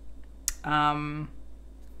 Yeah,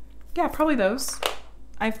 probably those.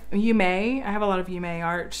 I have a lot of Yume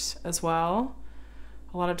art as well.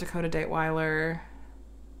 A lot of Dakota Dateweiler.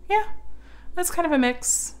 Yeah, that's kind of a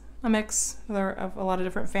mix of a lot of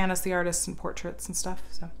different fantasy artists and portraits and stuff.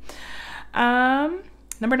 So,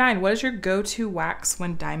 number 9, what is your go-to wax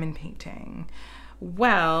when diamond painting?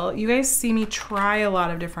 Well, you guys see me try a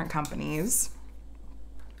lot of different companies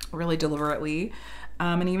really deliberately.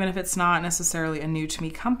 And even if it's not necessarily a new to me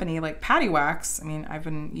company, like Patty Wax, I mean, I've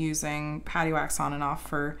been using Patty Wax on and off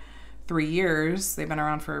for 3 years. They've been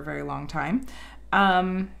around for a very long time.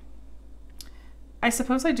 I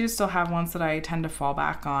suppose I do still have ones that I tend to fall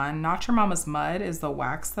back on. Not Your Mama's Mud is the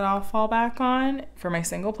wax that I'll fall back on for my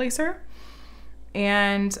single placer.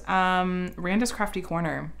 And Randa's Crafty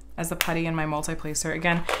Corner as the putty in my multi-placer.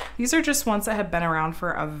 Again, these are just ones that have been around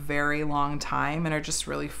for a very long time and are just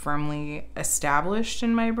really firmly established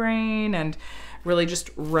in my brain and really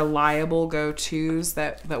just reliable go-tos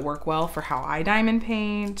that work well for how I diamond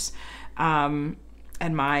paint and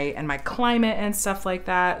my climate and stuff like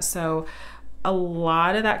that. So a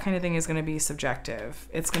lot of that kind of thing is going to be subjective.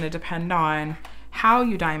 It's going to depend on how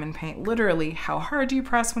you diamond paint. Literally, how hard do you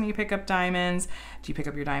press when you pick up diamonds? Do you pick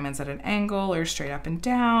up your diamonds at an angle or straight up and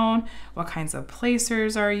down? What kinds of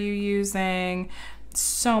placers are you using?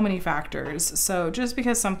 So many factors. So just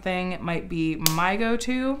because something might be my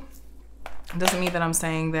go-to doesn't mean that I'm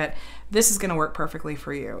saying that this is going to work perfectly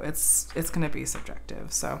for you. It's going to be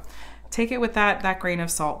subjective. So take it with that grain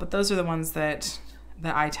of salt. But those are the ones that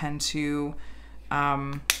I tend to,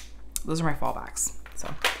 those are my fallbacks.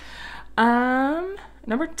 So,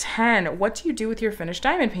 number 10, what do you do with your finished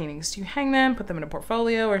diamond paintings? Do you hang them, put them in a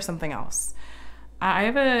portfolio, or something else? I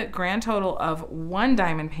have a grand total of 1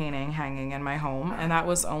 diamond painting hanging in my home, and that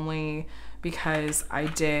was only because I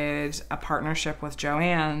did a partnership with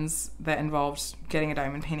Joann's that involved getting a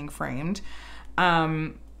diamond painting framed.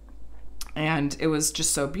 And it was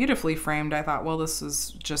just so beautifully framed. I thought, well, this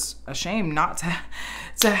is just a shame not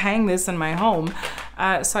to hang this in my home.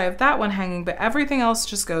 So I have that one hanging, but everything else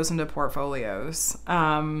just goes into portfolios.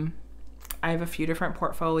 have a few different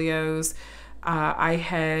portfolios. I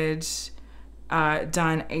had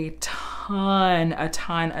done a ton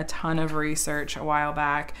of research a while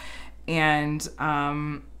back, and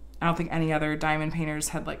I don't think any other diamond painters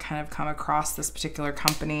had like kind of come across this particular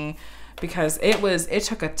company, because it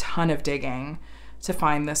took a ton of digging to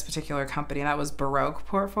find this particular company. That was Baroque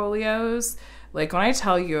Portfolios. Like, when I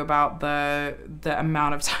tell you about the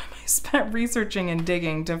amount of time I spent researching and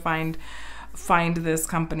digging to find this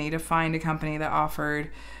company, to find a company that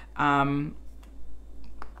offered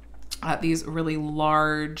these really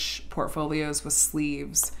large portfolios with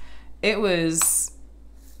sleeves, it was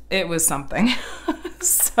something.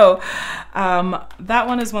 So that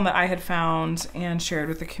one is one that I had found and shared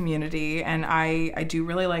with the community, and I do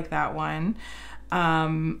really like that one.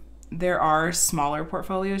 There are smaller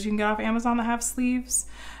portfolios you can get off Amazon that have sleeves,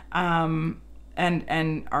 and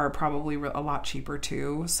are probably a lot cheaper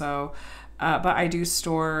too. So, but I do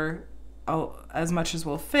store as much as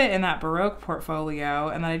will fit in that Baroque portfolio,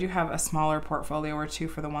 and then I do have a smaller portfolio or two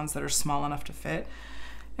for the ones that are small enough to fit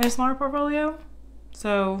in a smaller portfolio.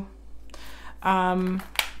 So,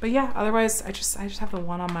 but yeah, otherwise I just have the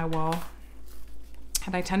one on my wall,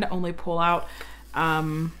 and I tend to only pull out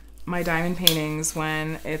my diamond paintings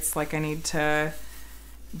when it's like I need to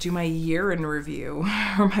do my year in review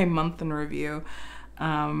or my month in review.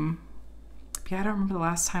 Yeah, I don't remember the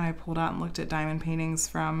last time I pulled out and looked at diamond paintings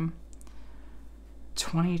from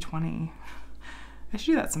 2020. I should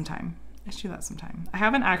do that sometime. I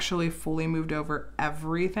haven't actually fully moved over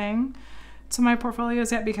everything to my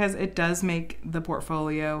portfolios yet, because it does make the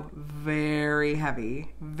portfolio very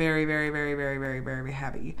heavy, very, very, very, very, very, very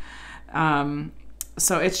heavy.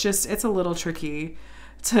 So it's a little tricky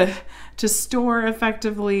to store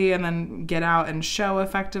effectively and then get out and show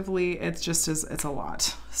effectively. It's a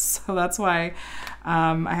lot. So that's why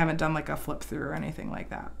I haven't done like a flip through or anything like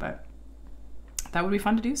that, but that would be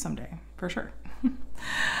fun to do someday for sure.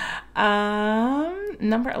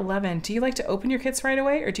 Number 11, do you like to open your kits right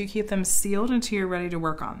away, or do you keep them sealed until you're ready to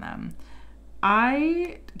work on them?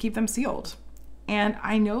 I keep them sealed. And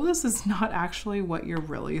I know this is not actually what you're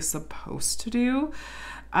really supposed to do,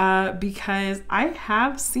 because I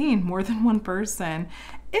have seen more than one person.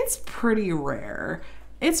 It's pretty rare.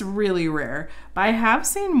 It's really rare. But I have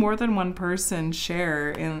seen more than one person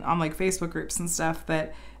share on like Facebook groups and stuff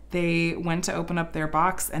that they went to open up their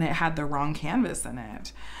box and it had the wrong canvas in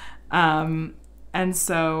it. And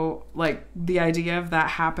so like the idea of that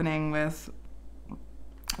happening with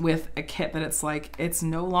a kit that it's like, it's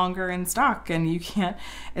no longer in stock and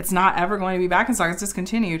it's not ever going to be back in stock, it's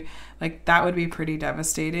discontinued, like that would be pretty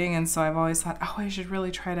devastating. And so I've always thought, oh, I should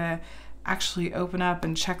really try to actually open up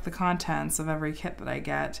and check the contents of every kit that I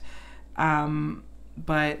get.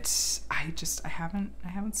 But I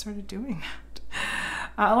haven't started doing that.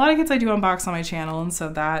 A lot of kits I do unbox on my channel, and so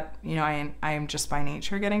that, you know, I am just by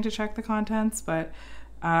nature getting to check the contents, but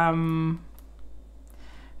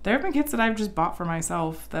there have been kits that I've just bought for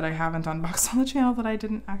myself that I haven't unboxed on the channel that I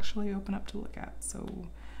didn't actually open up to look at. So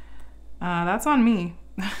that's on me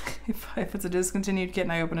if it's a discontinued kit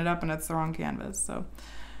and I open it up and it's the wrong canvas. So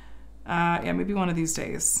yeah, maybe one of these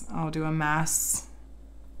days I'll do a mass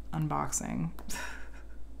unboxing.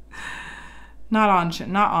 Not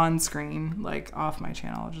on screen, like off my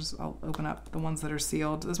channel. I'll open up the ones that are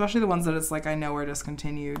sealed, especially the ones that it's like I know are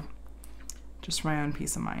discontinued, just for my own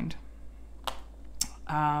peace of mind.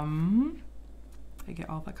 Did I get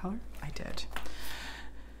all that color? I did.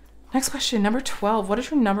 Next question, number 12. What is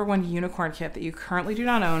your number one unicorn kit that you currently do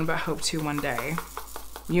not own but hope to one day?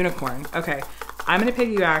 Unicorn. Okay, I'm gonna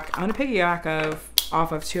piggyback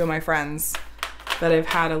off of two of my friends that I've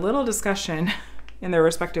had a little discussion in their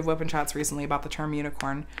respective WIP and Chats recently about the term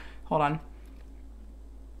unicorn. Hold on.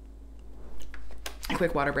 A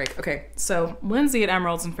quick water break. Okay, so Lindsay at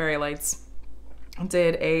Emeralds and Fairy Lights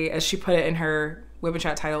did as she put it in her WIP and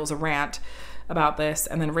Chat title, it was a rant about this.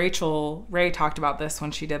 And then Rachel Ray talked about this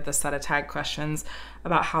when she did the set of tag questions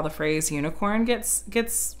about how the phrase unicorn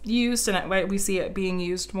gets used, and we see it being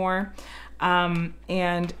used more.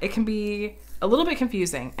 And it can be a little bit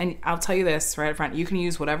confusing. And I'll tell you this right up front, you can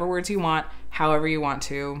use whatever words you want, however you want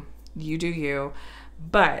to, you do you.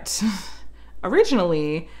 But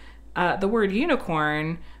originally, the word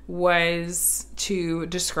unicorn was to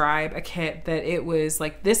describe a kit that it was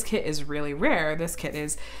like, this kit is really rare, this kit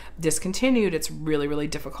is discontinued, it's really, really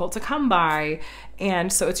difficult to come by.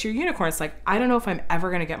 And so it's your unicorn. It's like, I don't know if I'm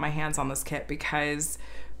ever gonna get my hands on this kit because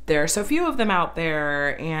there are so few of them out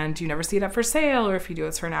there and you never see it up for sale, or if you do,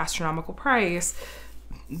 it's for an astronomical price.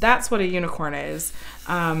 That's what a unicorn is.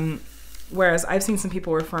 Whereas I've seen some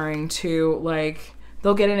people referring to like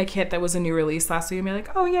they'll get in a kit that was a new release last week and be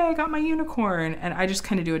like, oh yeah, I got my unicorn. And I just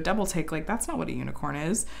kind of do a double take, like, that's not what a unicorn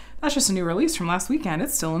is. That's just a new release from last weekend.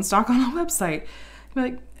 It's still in stock on the website. Be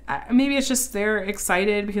like, maybe it's just they're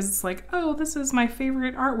excited because it's like, oh, this is my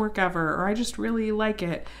favorite artwork ever, or I just really like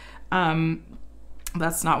it.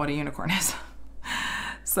 That's not what a unicorn is.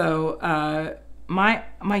 So my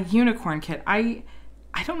unicorn kit, I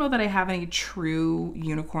don't know that I have any true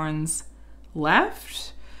unicorns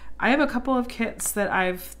left. I have a couple of kits that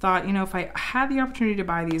I've thought, you know, if I had the opportunity to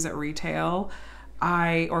buy these at retail,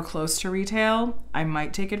 or close to retail, I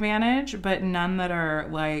might take advantage, but none that are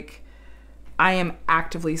like, I am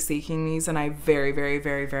actively seeking these and I very, very,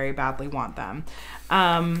 very, very badly want them.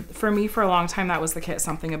 For me, for a long time, that was the kit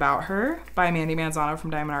Something About Her by Mandy Manzano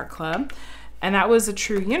from Diamond Art Club. And that was a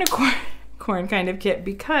true unicorn kind of kit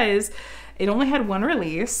because it only had one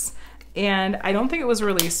release, and I don't think it was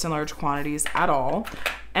released in large quantities at all.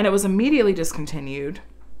 And it was immediately discontinued.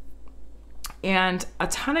 And a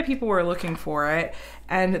ton of people were looking for it.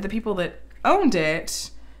 And the people that owned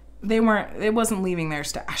it, it wasn't leaving their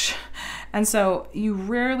stash. And so you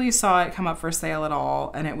rarely saw it come up for sale at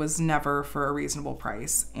all. And it was never for a reasonable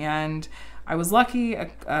price. And I was lucky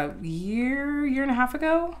a year and a half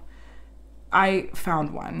ago, I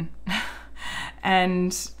found one.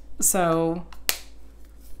 And so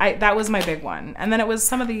that was my big one. And then it was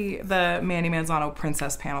some of the Mandy Manzano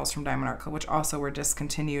princess panels from Diamond Art Club, which also were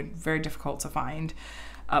discontinued, very difficult to find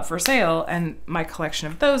up for sale. And my collection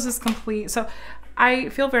of those is complete. So I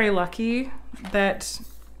feel very lucky that,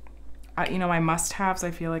 you know, my must-haves, I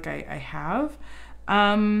feel like I have.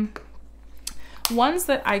 Ones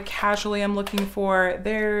that I casually am looking for,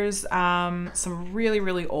 there's some really,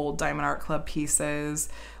 really old Diamond Art Club pieces,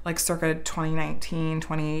 like circa 2019,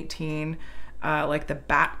 2018. Like the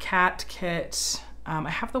Bat Cat kit. I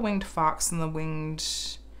have the winged fox and the winged,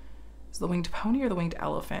 is it the winged pony or the winged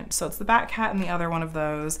elephant? So it's the Bat Cat and the other one of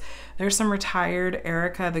those. There's some retired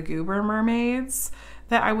Erica the Goober mermaids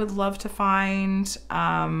that I would love to find.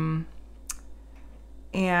 And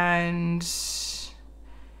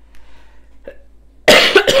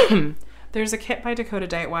there's a kit by Dakota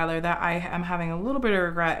Deitweiler that I am having a little bit of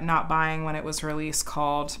regret not buying when it was released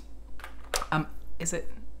called,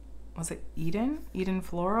 was it Eden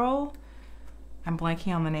Floral? I'm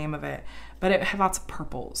blanking on the name of it, but it had lots of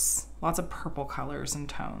purples, lots of purple colors and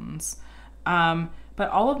tones. But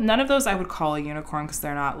none of those I would call a unicorn because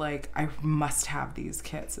they're not like, I must have these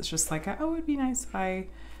kits. It's just like, oh, it'd be nice if I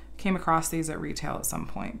came across these at retail at some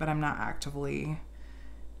point, but I'm not actively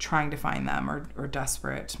trying to find them or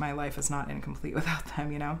desperate. My life is not incomplete without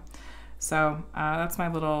them, you know? So that's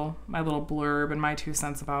my little blurb and my 2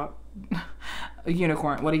 cents about a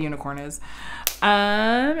unicorn, what a unicorn is.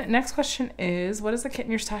 Next question is, what is the kit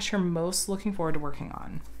in your stash you're most looking forward to working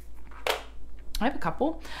on? I have a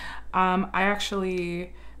couple. I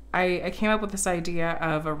came up with this idea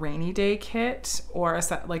of a rainy day kit, or a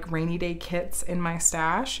set like rainy day kits in my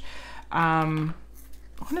stash. When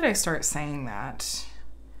did I start saying that?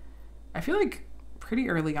 I feel like pretty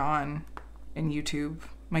early on in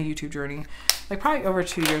my YouTube journey, like probably over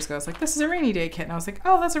 2 years ago. I was like, this is a rainy day kit. And I was like,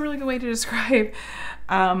 oh, that's a really good way to describe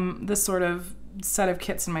this sort of set of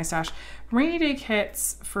kits in my stash. Rainy day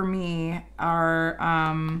kits for me are,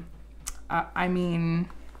 I mean,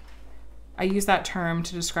 I use that term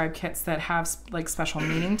to describe kits that have like special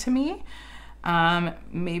meaning to me.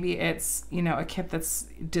 Maybe it's, you know, a kit that's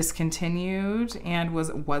discontinued and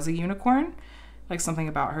was a unicorn. Like Something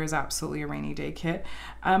About Her is absolutely a rainy day kit.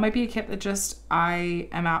 It might be a kit that just, I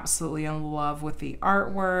am absolutely in love with the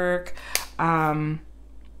artwork.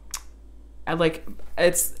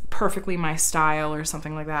 It's perfectly my style or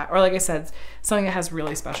something like that. Or like I said, something that has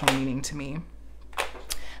really special meaning to me.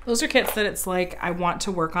 Those are kits that it's like, I want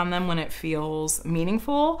to work on them when it feels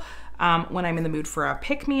meaningful, when I'm in the mood for a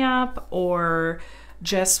pick-me-up, or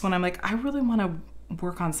just when I'm like, I really want to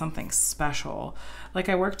work on something special. Like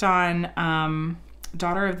I worked on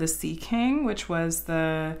Daughter of the Sea King, which was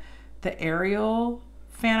the Ariel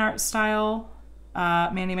fan art style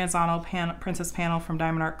Mandy Manzano princess panel from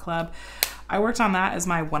Diamond Art Club. I worked on that as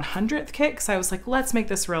my 100th kit because I was like, let's make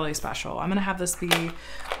this really special. I'm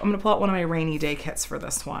gonna pull out one of my rainy day kits for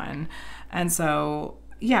this one. And so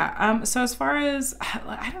yeah, so as far as,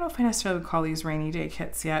 I don't know if I necessarily would call these rainy day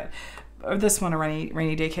kits yet, or this one a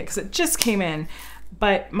rainy day kit because it just came in.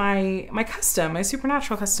 But my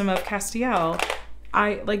Supernatural custom of Castiel,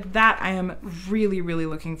 I am really, really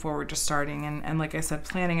looking forward to starting. And like I said,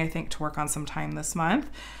 planning, I think, to work on some time this month.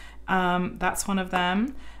 That's one of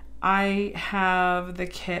them. I have the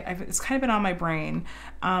kit, it's kind of been on my brain,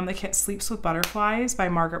 the kit Sleeps with Butterflies by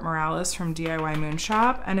Margaret Morales from DIY Moon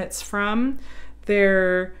Shop. And it's from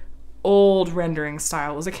their old rendering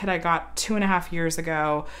style. It was a kit I got 2.5 years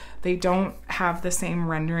ago. They don't have the same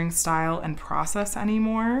rendering style and process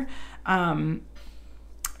anymore. But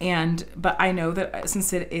I know that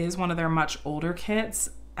since it is one of their much older kits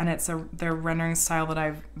and it's their rendering style that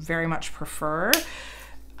I very much prefer,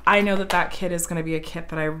 I know that that kit is going to be a kit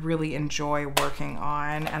that I really enjoy working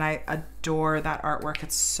on, and I adore that artwork.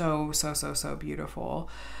 It's so, so, so, so beautiful.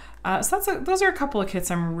 So those are a couple of kits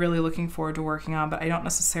I'm really looking forward to working on, but I don't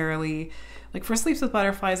necessarily, like for Sleeps with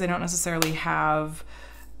Butterflies, I don't necessarily have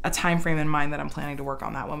a time frame in mind that I'm planning to work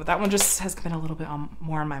on that one, but that one just has been a little bit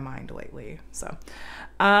more on my mind lately. So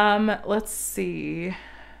let's see.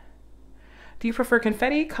 Do you prefer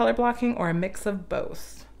confetti, color blocking, or a mix of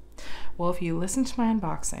both? Well, if you listen to my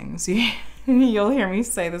unboxings, you'll hear me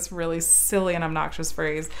say this really silly and obnoxious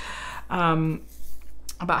phrase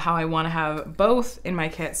about how I want to have both in my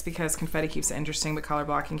kits because confetti keeps it interesting, but color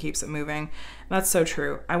blocking keeps it moving. That's so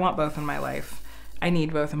true. I want both in my life. I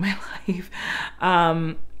need both in my life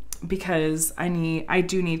because I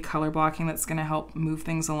do need color blocking that's going to help move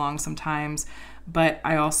things along sometimes, but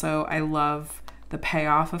I love the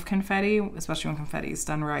payoff of confetti, especially when confetti is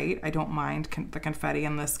done right. I don't mind the confetti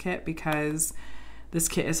in this kit because this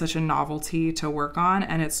kit is such a novelty to work on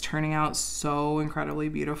and it's turning out so incredibly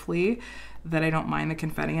beautifully that I don't mind the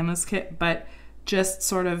confetti in this kit, but just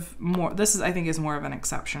sort of more, I think is more of an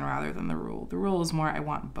exception rather than the rule. The rule is more, I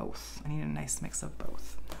want both. I need a nice mix of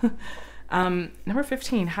both. Number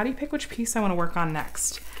 15, how do you pick which piece I want to work on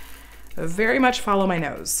next? Very much follow my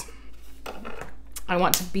nose. I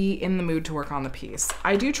want to be in the mood to work on the piece.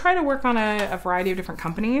 I do try to work on a variety of different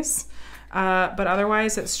companies, but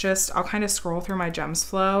otherwise it's just, I'll kind of scroll through my gems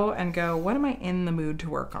flow and go, what am I in the mood to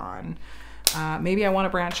work on? Maybe I want to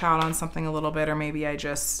branch out on something a little bit, or maybe I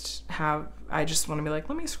just want to be like,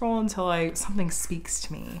 let me scroll until something speaks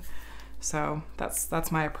to me. So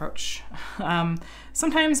that's my approach.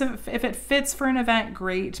 Sometimes if it fits for an event,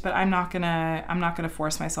 great, but I'm not gonna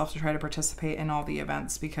force myself to try to participate in all the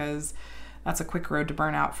events because that's a quick road to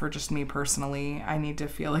burnout for just me personally. I need to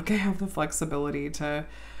feel like I have the flexibility to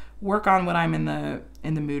work on what I'm in the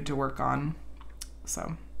mood to work on.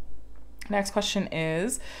 So next question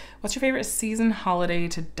is, what's your favorite season, holiday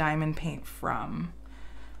to diamond paint from?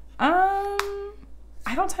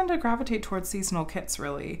 I don't tend to gravitate towards seasonal kits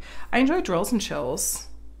really. I enjoy drills and chills,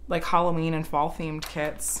 like Halloween and fall themed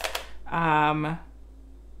kits.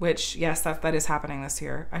 Which, yes, that is happening this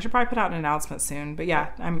year. I should probably put out an announcement soon, but yeah,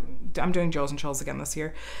 I'm doing drills and chills again this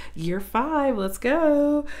year. Year 5, let's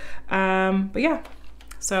go. But yeah,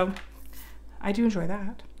 so I do enjoy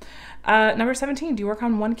that. Number 17, do you work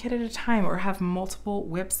on one kit at a time or have multiple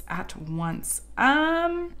WIPs at once?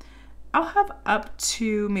 I'll have up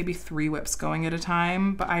to maybe 3 WIPs going at a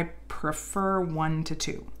time, but I prefer 1 to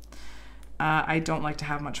 2. I don't like to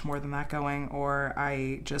have much more than that going, or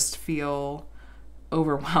I just feel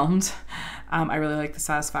overwhelmed. I really like the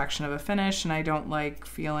satisfaction of a finish, and I don't like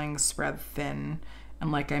feeling spread thin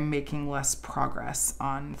and like I'm making less progress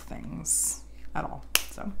on things at all.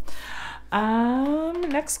 So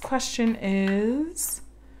next question is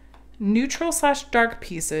neutral/dark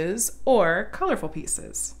pieces or colorful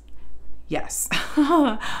pieces? Yes,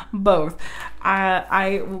 both.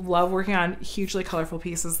 I love working on hugely colorful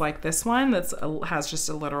pieces like this one has just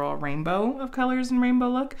a literal rainbow of colors and rainbow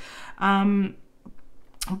look.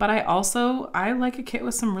 But I like a kit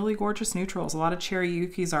with some really gorgeous neutrals. A lot of Cherry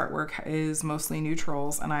Yuki's artwork is mostly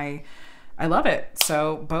neutrals, and I love it.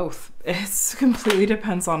 So both. It completely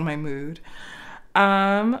depends on my mood.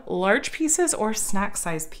 Large pieces or snack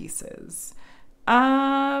size pieces?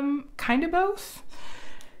 Kind of both.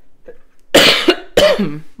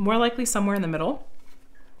 More likely somewhere in the middle.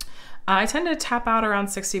 I tend to tap out around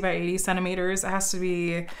 60 by 80 centimeters. It has to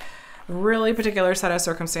be really particular set of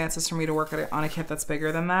circumstances for me to work on a kit that's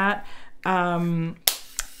bigger than that. And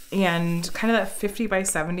kind of that 50 by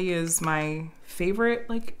 70 is my favorite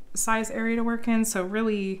like size area to work in. So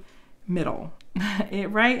really middle,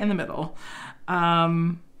 right in the middle.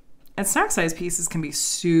 And snack size pieces can be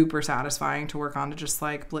super satisfying to work on, to just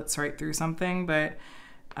like blitz right through something. But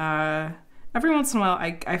every once in a while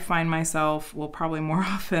I find myself, well, probably more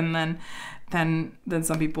often than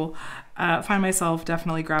some people, find myself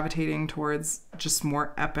definitely gravitating towards just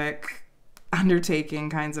more epic undertaking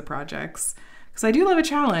kinds of projects. Because I do love a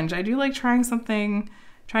challenge. I do like trying something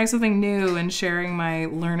new and sharing my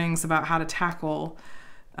learnings about how to tackle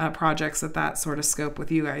projects at that sort of scope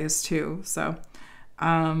with you guys too. So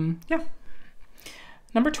yeah.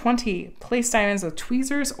 Number 20, place diamonds with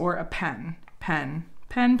tweezers or a pen. Pen.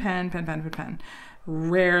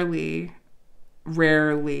 Rarely,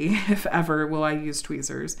 if ever, will I use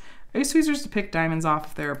tweezers. I use tweezers to pick diamonds off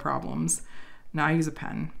if there are problems. Now I use a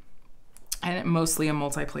pen, and mostly a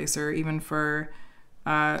multi-placer, even for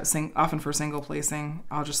often for single placing.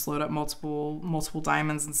 I'll just load up multiple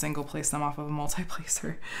diamonds and single place them off of a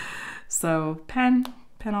multi-placer. So pen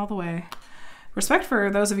all the way. Respect for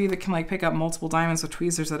those of you that can like pick up multiple diamonds with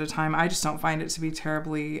tweezers at a time. I just don't find it to be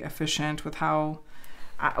terribly efficient with how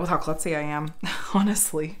klutzy I am,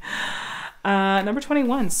 honestly. Number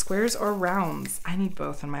 21, squares or rounds? I need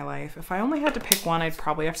both in my life. If I only had to pick one, I'd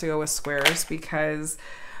probably have to go with squares, because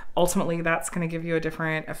ultimately that's going to give you a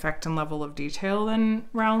different effect and level of detail than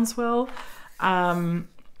rounds will. But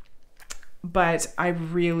I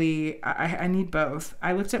need both.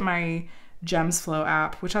 I looked at my Gems Flow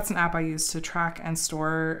app, which that's an app I use to track and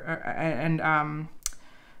store and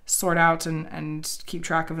sort out and keep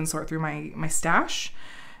track of and sort through my stash.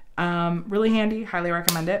 Really handy, highly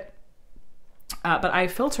recommend it. But I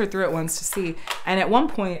filtered through it once to see, and at one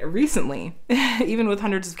point recently, even with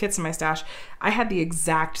hundreds of kits in my stash, I had the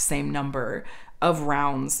exact same number of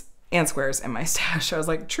rounds and squares in my stash. I was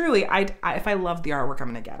like, truly, if I love the artwork, I'm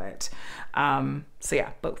gonna get it. So yeah,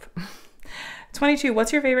 both. 22,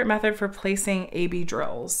 what's your favorite method for placing AB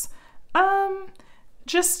drills?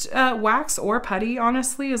 Just wax or putty,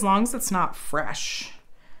 honestly, as long as it's not fresh.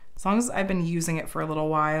 As long as I've been using it for a little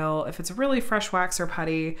while. If it's really fresh wax or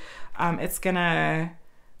putty, it's gonna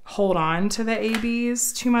hold on to the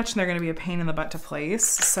ABs too much, and they're gonna be a pain in the butt to place.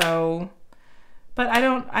 So, but I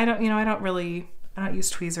don't use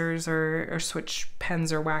tweezers or switch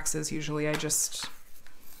pens or waxes usually. I just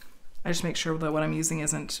make sure that what I'm using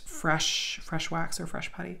isn't fresh wax or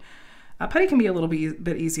fresh putty. Putty can be a little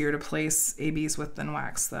bit easier to place ABs with than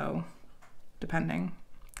wax though, depending.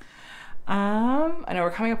 I know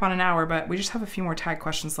we're coming up on an hour, but we just have a few more tag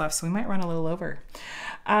questions left, so we might run a little over.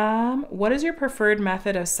 What is your preferred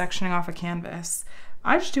method of sectioning off a canvas?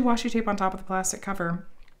 I just do washi tape on top of the plastic cover.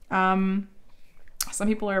 Some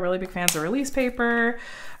people are really big fans of release paper,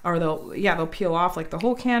 or they'll peel off like the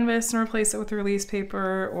whole canvas and replace it with release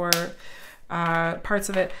paper, or parts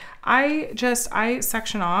of it. I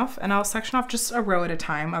section off, and I'll section off just a row at a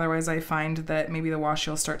time. Otherwise I find that maybe the washi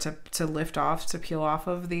will start to lift off, to peel off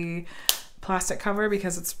of the plastic cover,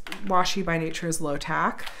 because it's washi by nature is low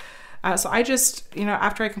tack. So I just,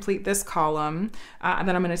 after I complete this column,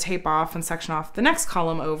 then I'm going to tape off and section off the next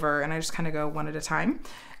column over, and I just kind of go one at a time.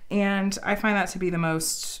 And I find that to be the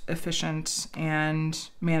most efficient and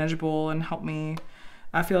manageable, and help me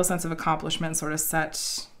feel a sense of accomplishment and sort of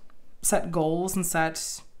set goals and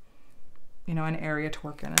set, an area to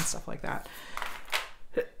work in and stuff like that.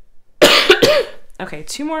 Okay,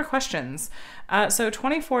 2 more questions. So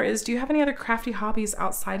 24 is, do you have any other crafty hobbies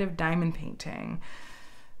outside of diamond painting?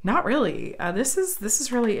 Not really. This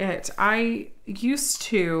is really it. I used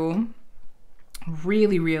to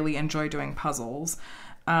really enjoy doing puzzles.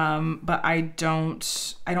 But I don't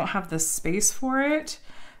have the space for it,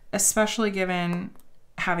 especially given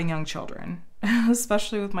having young children,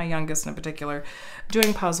 especially with my youngest in particular.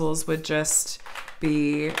 Doing puzzles would just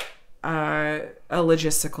be a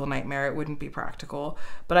logistical nightmare. It wouldn't be practical,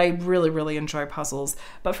 but I really enjoy puzzles.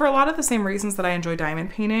 But for a lot of the same reasons that I enjoy diamond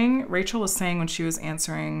painting, Rachel was saying when she was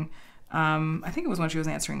answering, I think it was when she was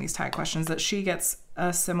answering these tag questions, that she gets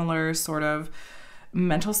a similar sort of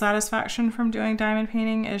mental satisfaction from doing diamond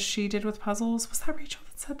painting as she did with puzzles. Was that Rachel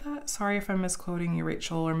that said that? Sorry if I'm misquoting you,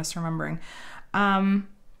 Rachel, or misremembering.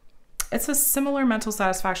 It's a similar mental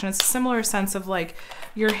satisfaction. It's a similar sense of like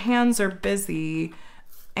your hands are busy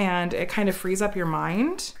and it kind of frees up your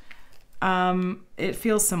mind. It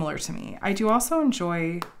feels similar to me. I do also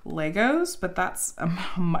enjoy Legos, but that's a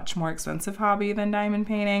much more expensive hobby than diamond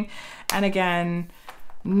painting. And again,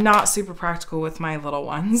 not super practical with my little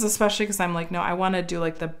ones, especially because I'm like, no, I want to do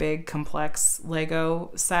like the big complex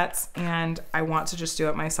Lego sets, and I want to just do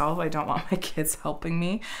it myself. I don't want my kids helping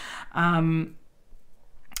me.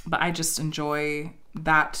 But I just enjoy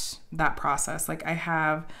that process. Like I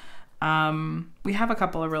have, we have a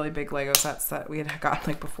couple of really big Lego sets that we had gotten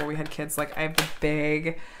like before we had kids. Like I have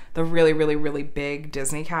the really big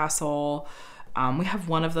Disney castle. We have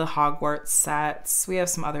one of the Hogwarts sets. We have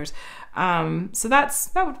some others. So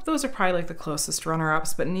those are probably like the closest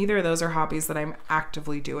runner-ups, but neither of those are hobbies that I'm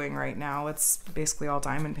actively doing right now. It's basically all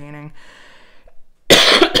diamond painting.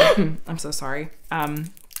 I'm so sorry.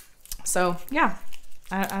 So yeah,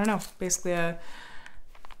 I don't know, basically a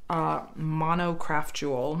mono craft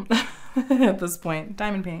jewel at this point.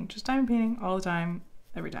 Diamond painting, just diamond painting all the time,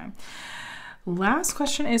 every time. Last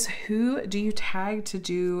question is, who do you tag to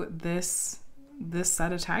do this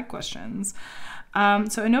set of tag questions?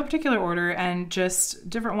 So in no particular order, and just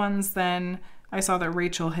different ones than I saw that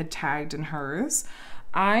Rachel had tagged in hers.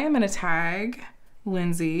 I am going to tag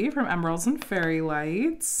Lindsay from Emeralds and Fairy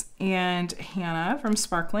Lights, and Hannah from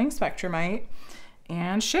Sparkling Spectrumite,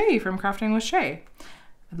 and Shay from Crafting with Shay.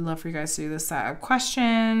 I'd love for you guys to do this set of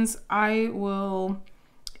questions. I'll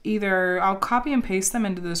copy and paste them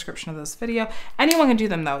into the description of this video. Anyone can do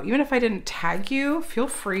them though. Even if I didn't tag you, feel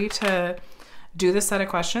free to do this set of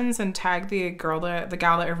questions and tag the gal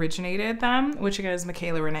that originated them, which again is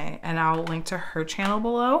Michaela Renee, and I'll link to her channel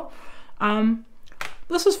below.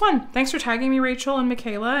 This was fun. Thanks for tagging me, Rachel and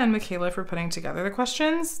Michaela for putting together the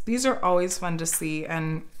questions. These are always fun to see,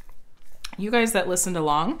 and you guys that listened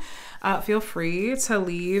along, feel free to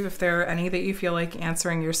leave if there are any that you feel like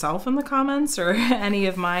answering yourself in the comments, or any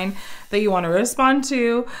of mine that you want to respond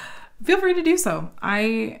to. Feel free to do so.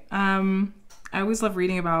 I always love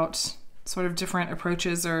reading about sort of different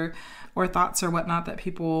approaches or thoughts or whatnot that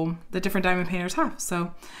different diamond painters have.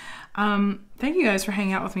 So thank you guys for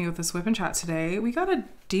hanging out with me with this WIP and Chat today. We got a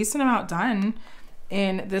decent amount done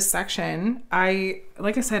in this section.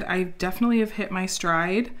 Like I said, I definitely have hit my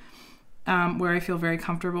stride, where I feel very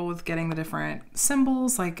comfortable with getting the different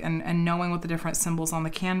symbols, and knowing what the different symbols on the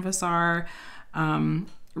canvas are,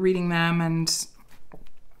 reading them, and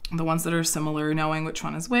the ones that are similar, knowing which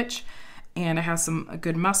one is which. And I have a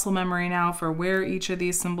good muscle memory now for where each of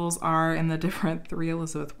these symbols are in the different 3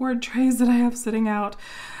 Elizabeth Ward trays that I have sitting out.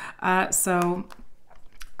 So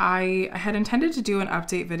I had intended to do an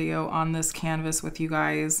update video on this canvas with you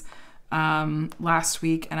guys last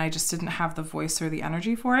week, and I just didn't have the voice or the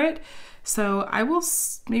energy for it. So I will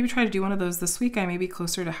maybe try to do one of those this week. I may be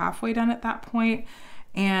closer to halfway done at that point.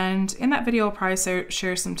 And in that video, I'll probably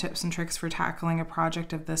share some tips and tricks for tackling a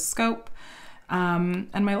project of this scope, and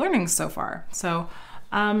my learnings so far. So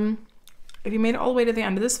if you made it all the way to the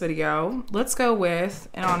end of this video, let's go with,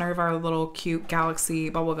 in honor of our little cute galaxy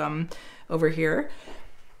bubblegum over here,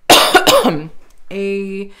 an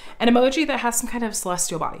emoji that has some kind of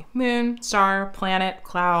celestial body. Moon, star, planet,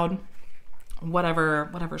 cloud,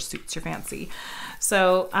 whatever suits your fancy.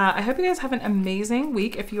 So I hope you guys have an amazing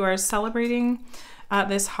week. If you are celebrating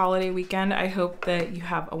this holiday weekend, I hope that you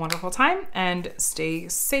have a wonderful time and stay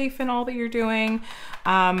safe in all that you're doing.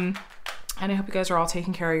 And I hope you guys are all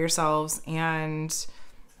taking care of yourselves and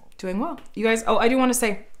doing well. You guys, I do want to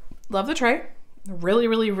say, love the tray. Really,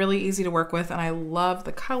 really, really easy to work with, and I love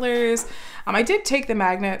the colors. I did take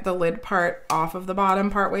the lid part off of the bottom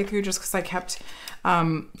part way through, just because I kept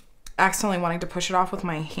accidentally wanting to push it off with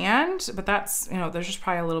my hand, but that's, there's just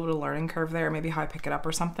probably a little bit of learning curve there, maybe how I pick it up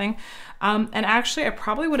or something. And actually I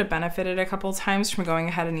probably would have benefited a couple of times from going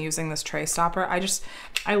ahead and using this tray stopper.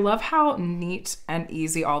 I love how neat and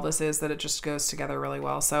easy all this is, that it just goes together really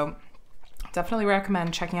well. So definitely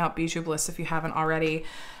recommend checking out Bijou Bliss if you haven't already.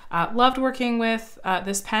 Loved working with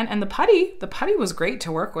this pen, and the putty. The putty was great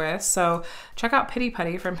to work with. So check out Pitty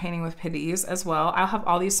Putty from Painting with Pitties as well. I'll have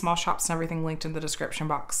all these small shops and everything linked in the description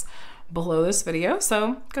box below this video.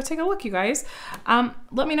 So go take a look, you guys.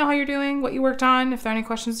 Let me know how you're doing, what you worked on, if there are any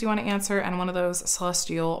questions you want to answer, and one of those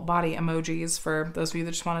celestial body emojis for those of you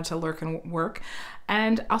that just wanted to lurk and work.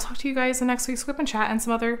 And I'll talk to you guys in next week's WIP and Chat and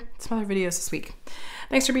some other videos this week.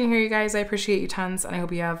 Thanks for being here, you guys. I appreciate you tons, and I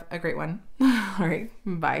hope you have a great one. All right,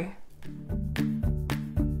 bye.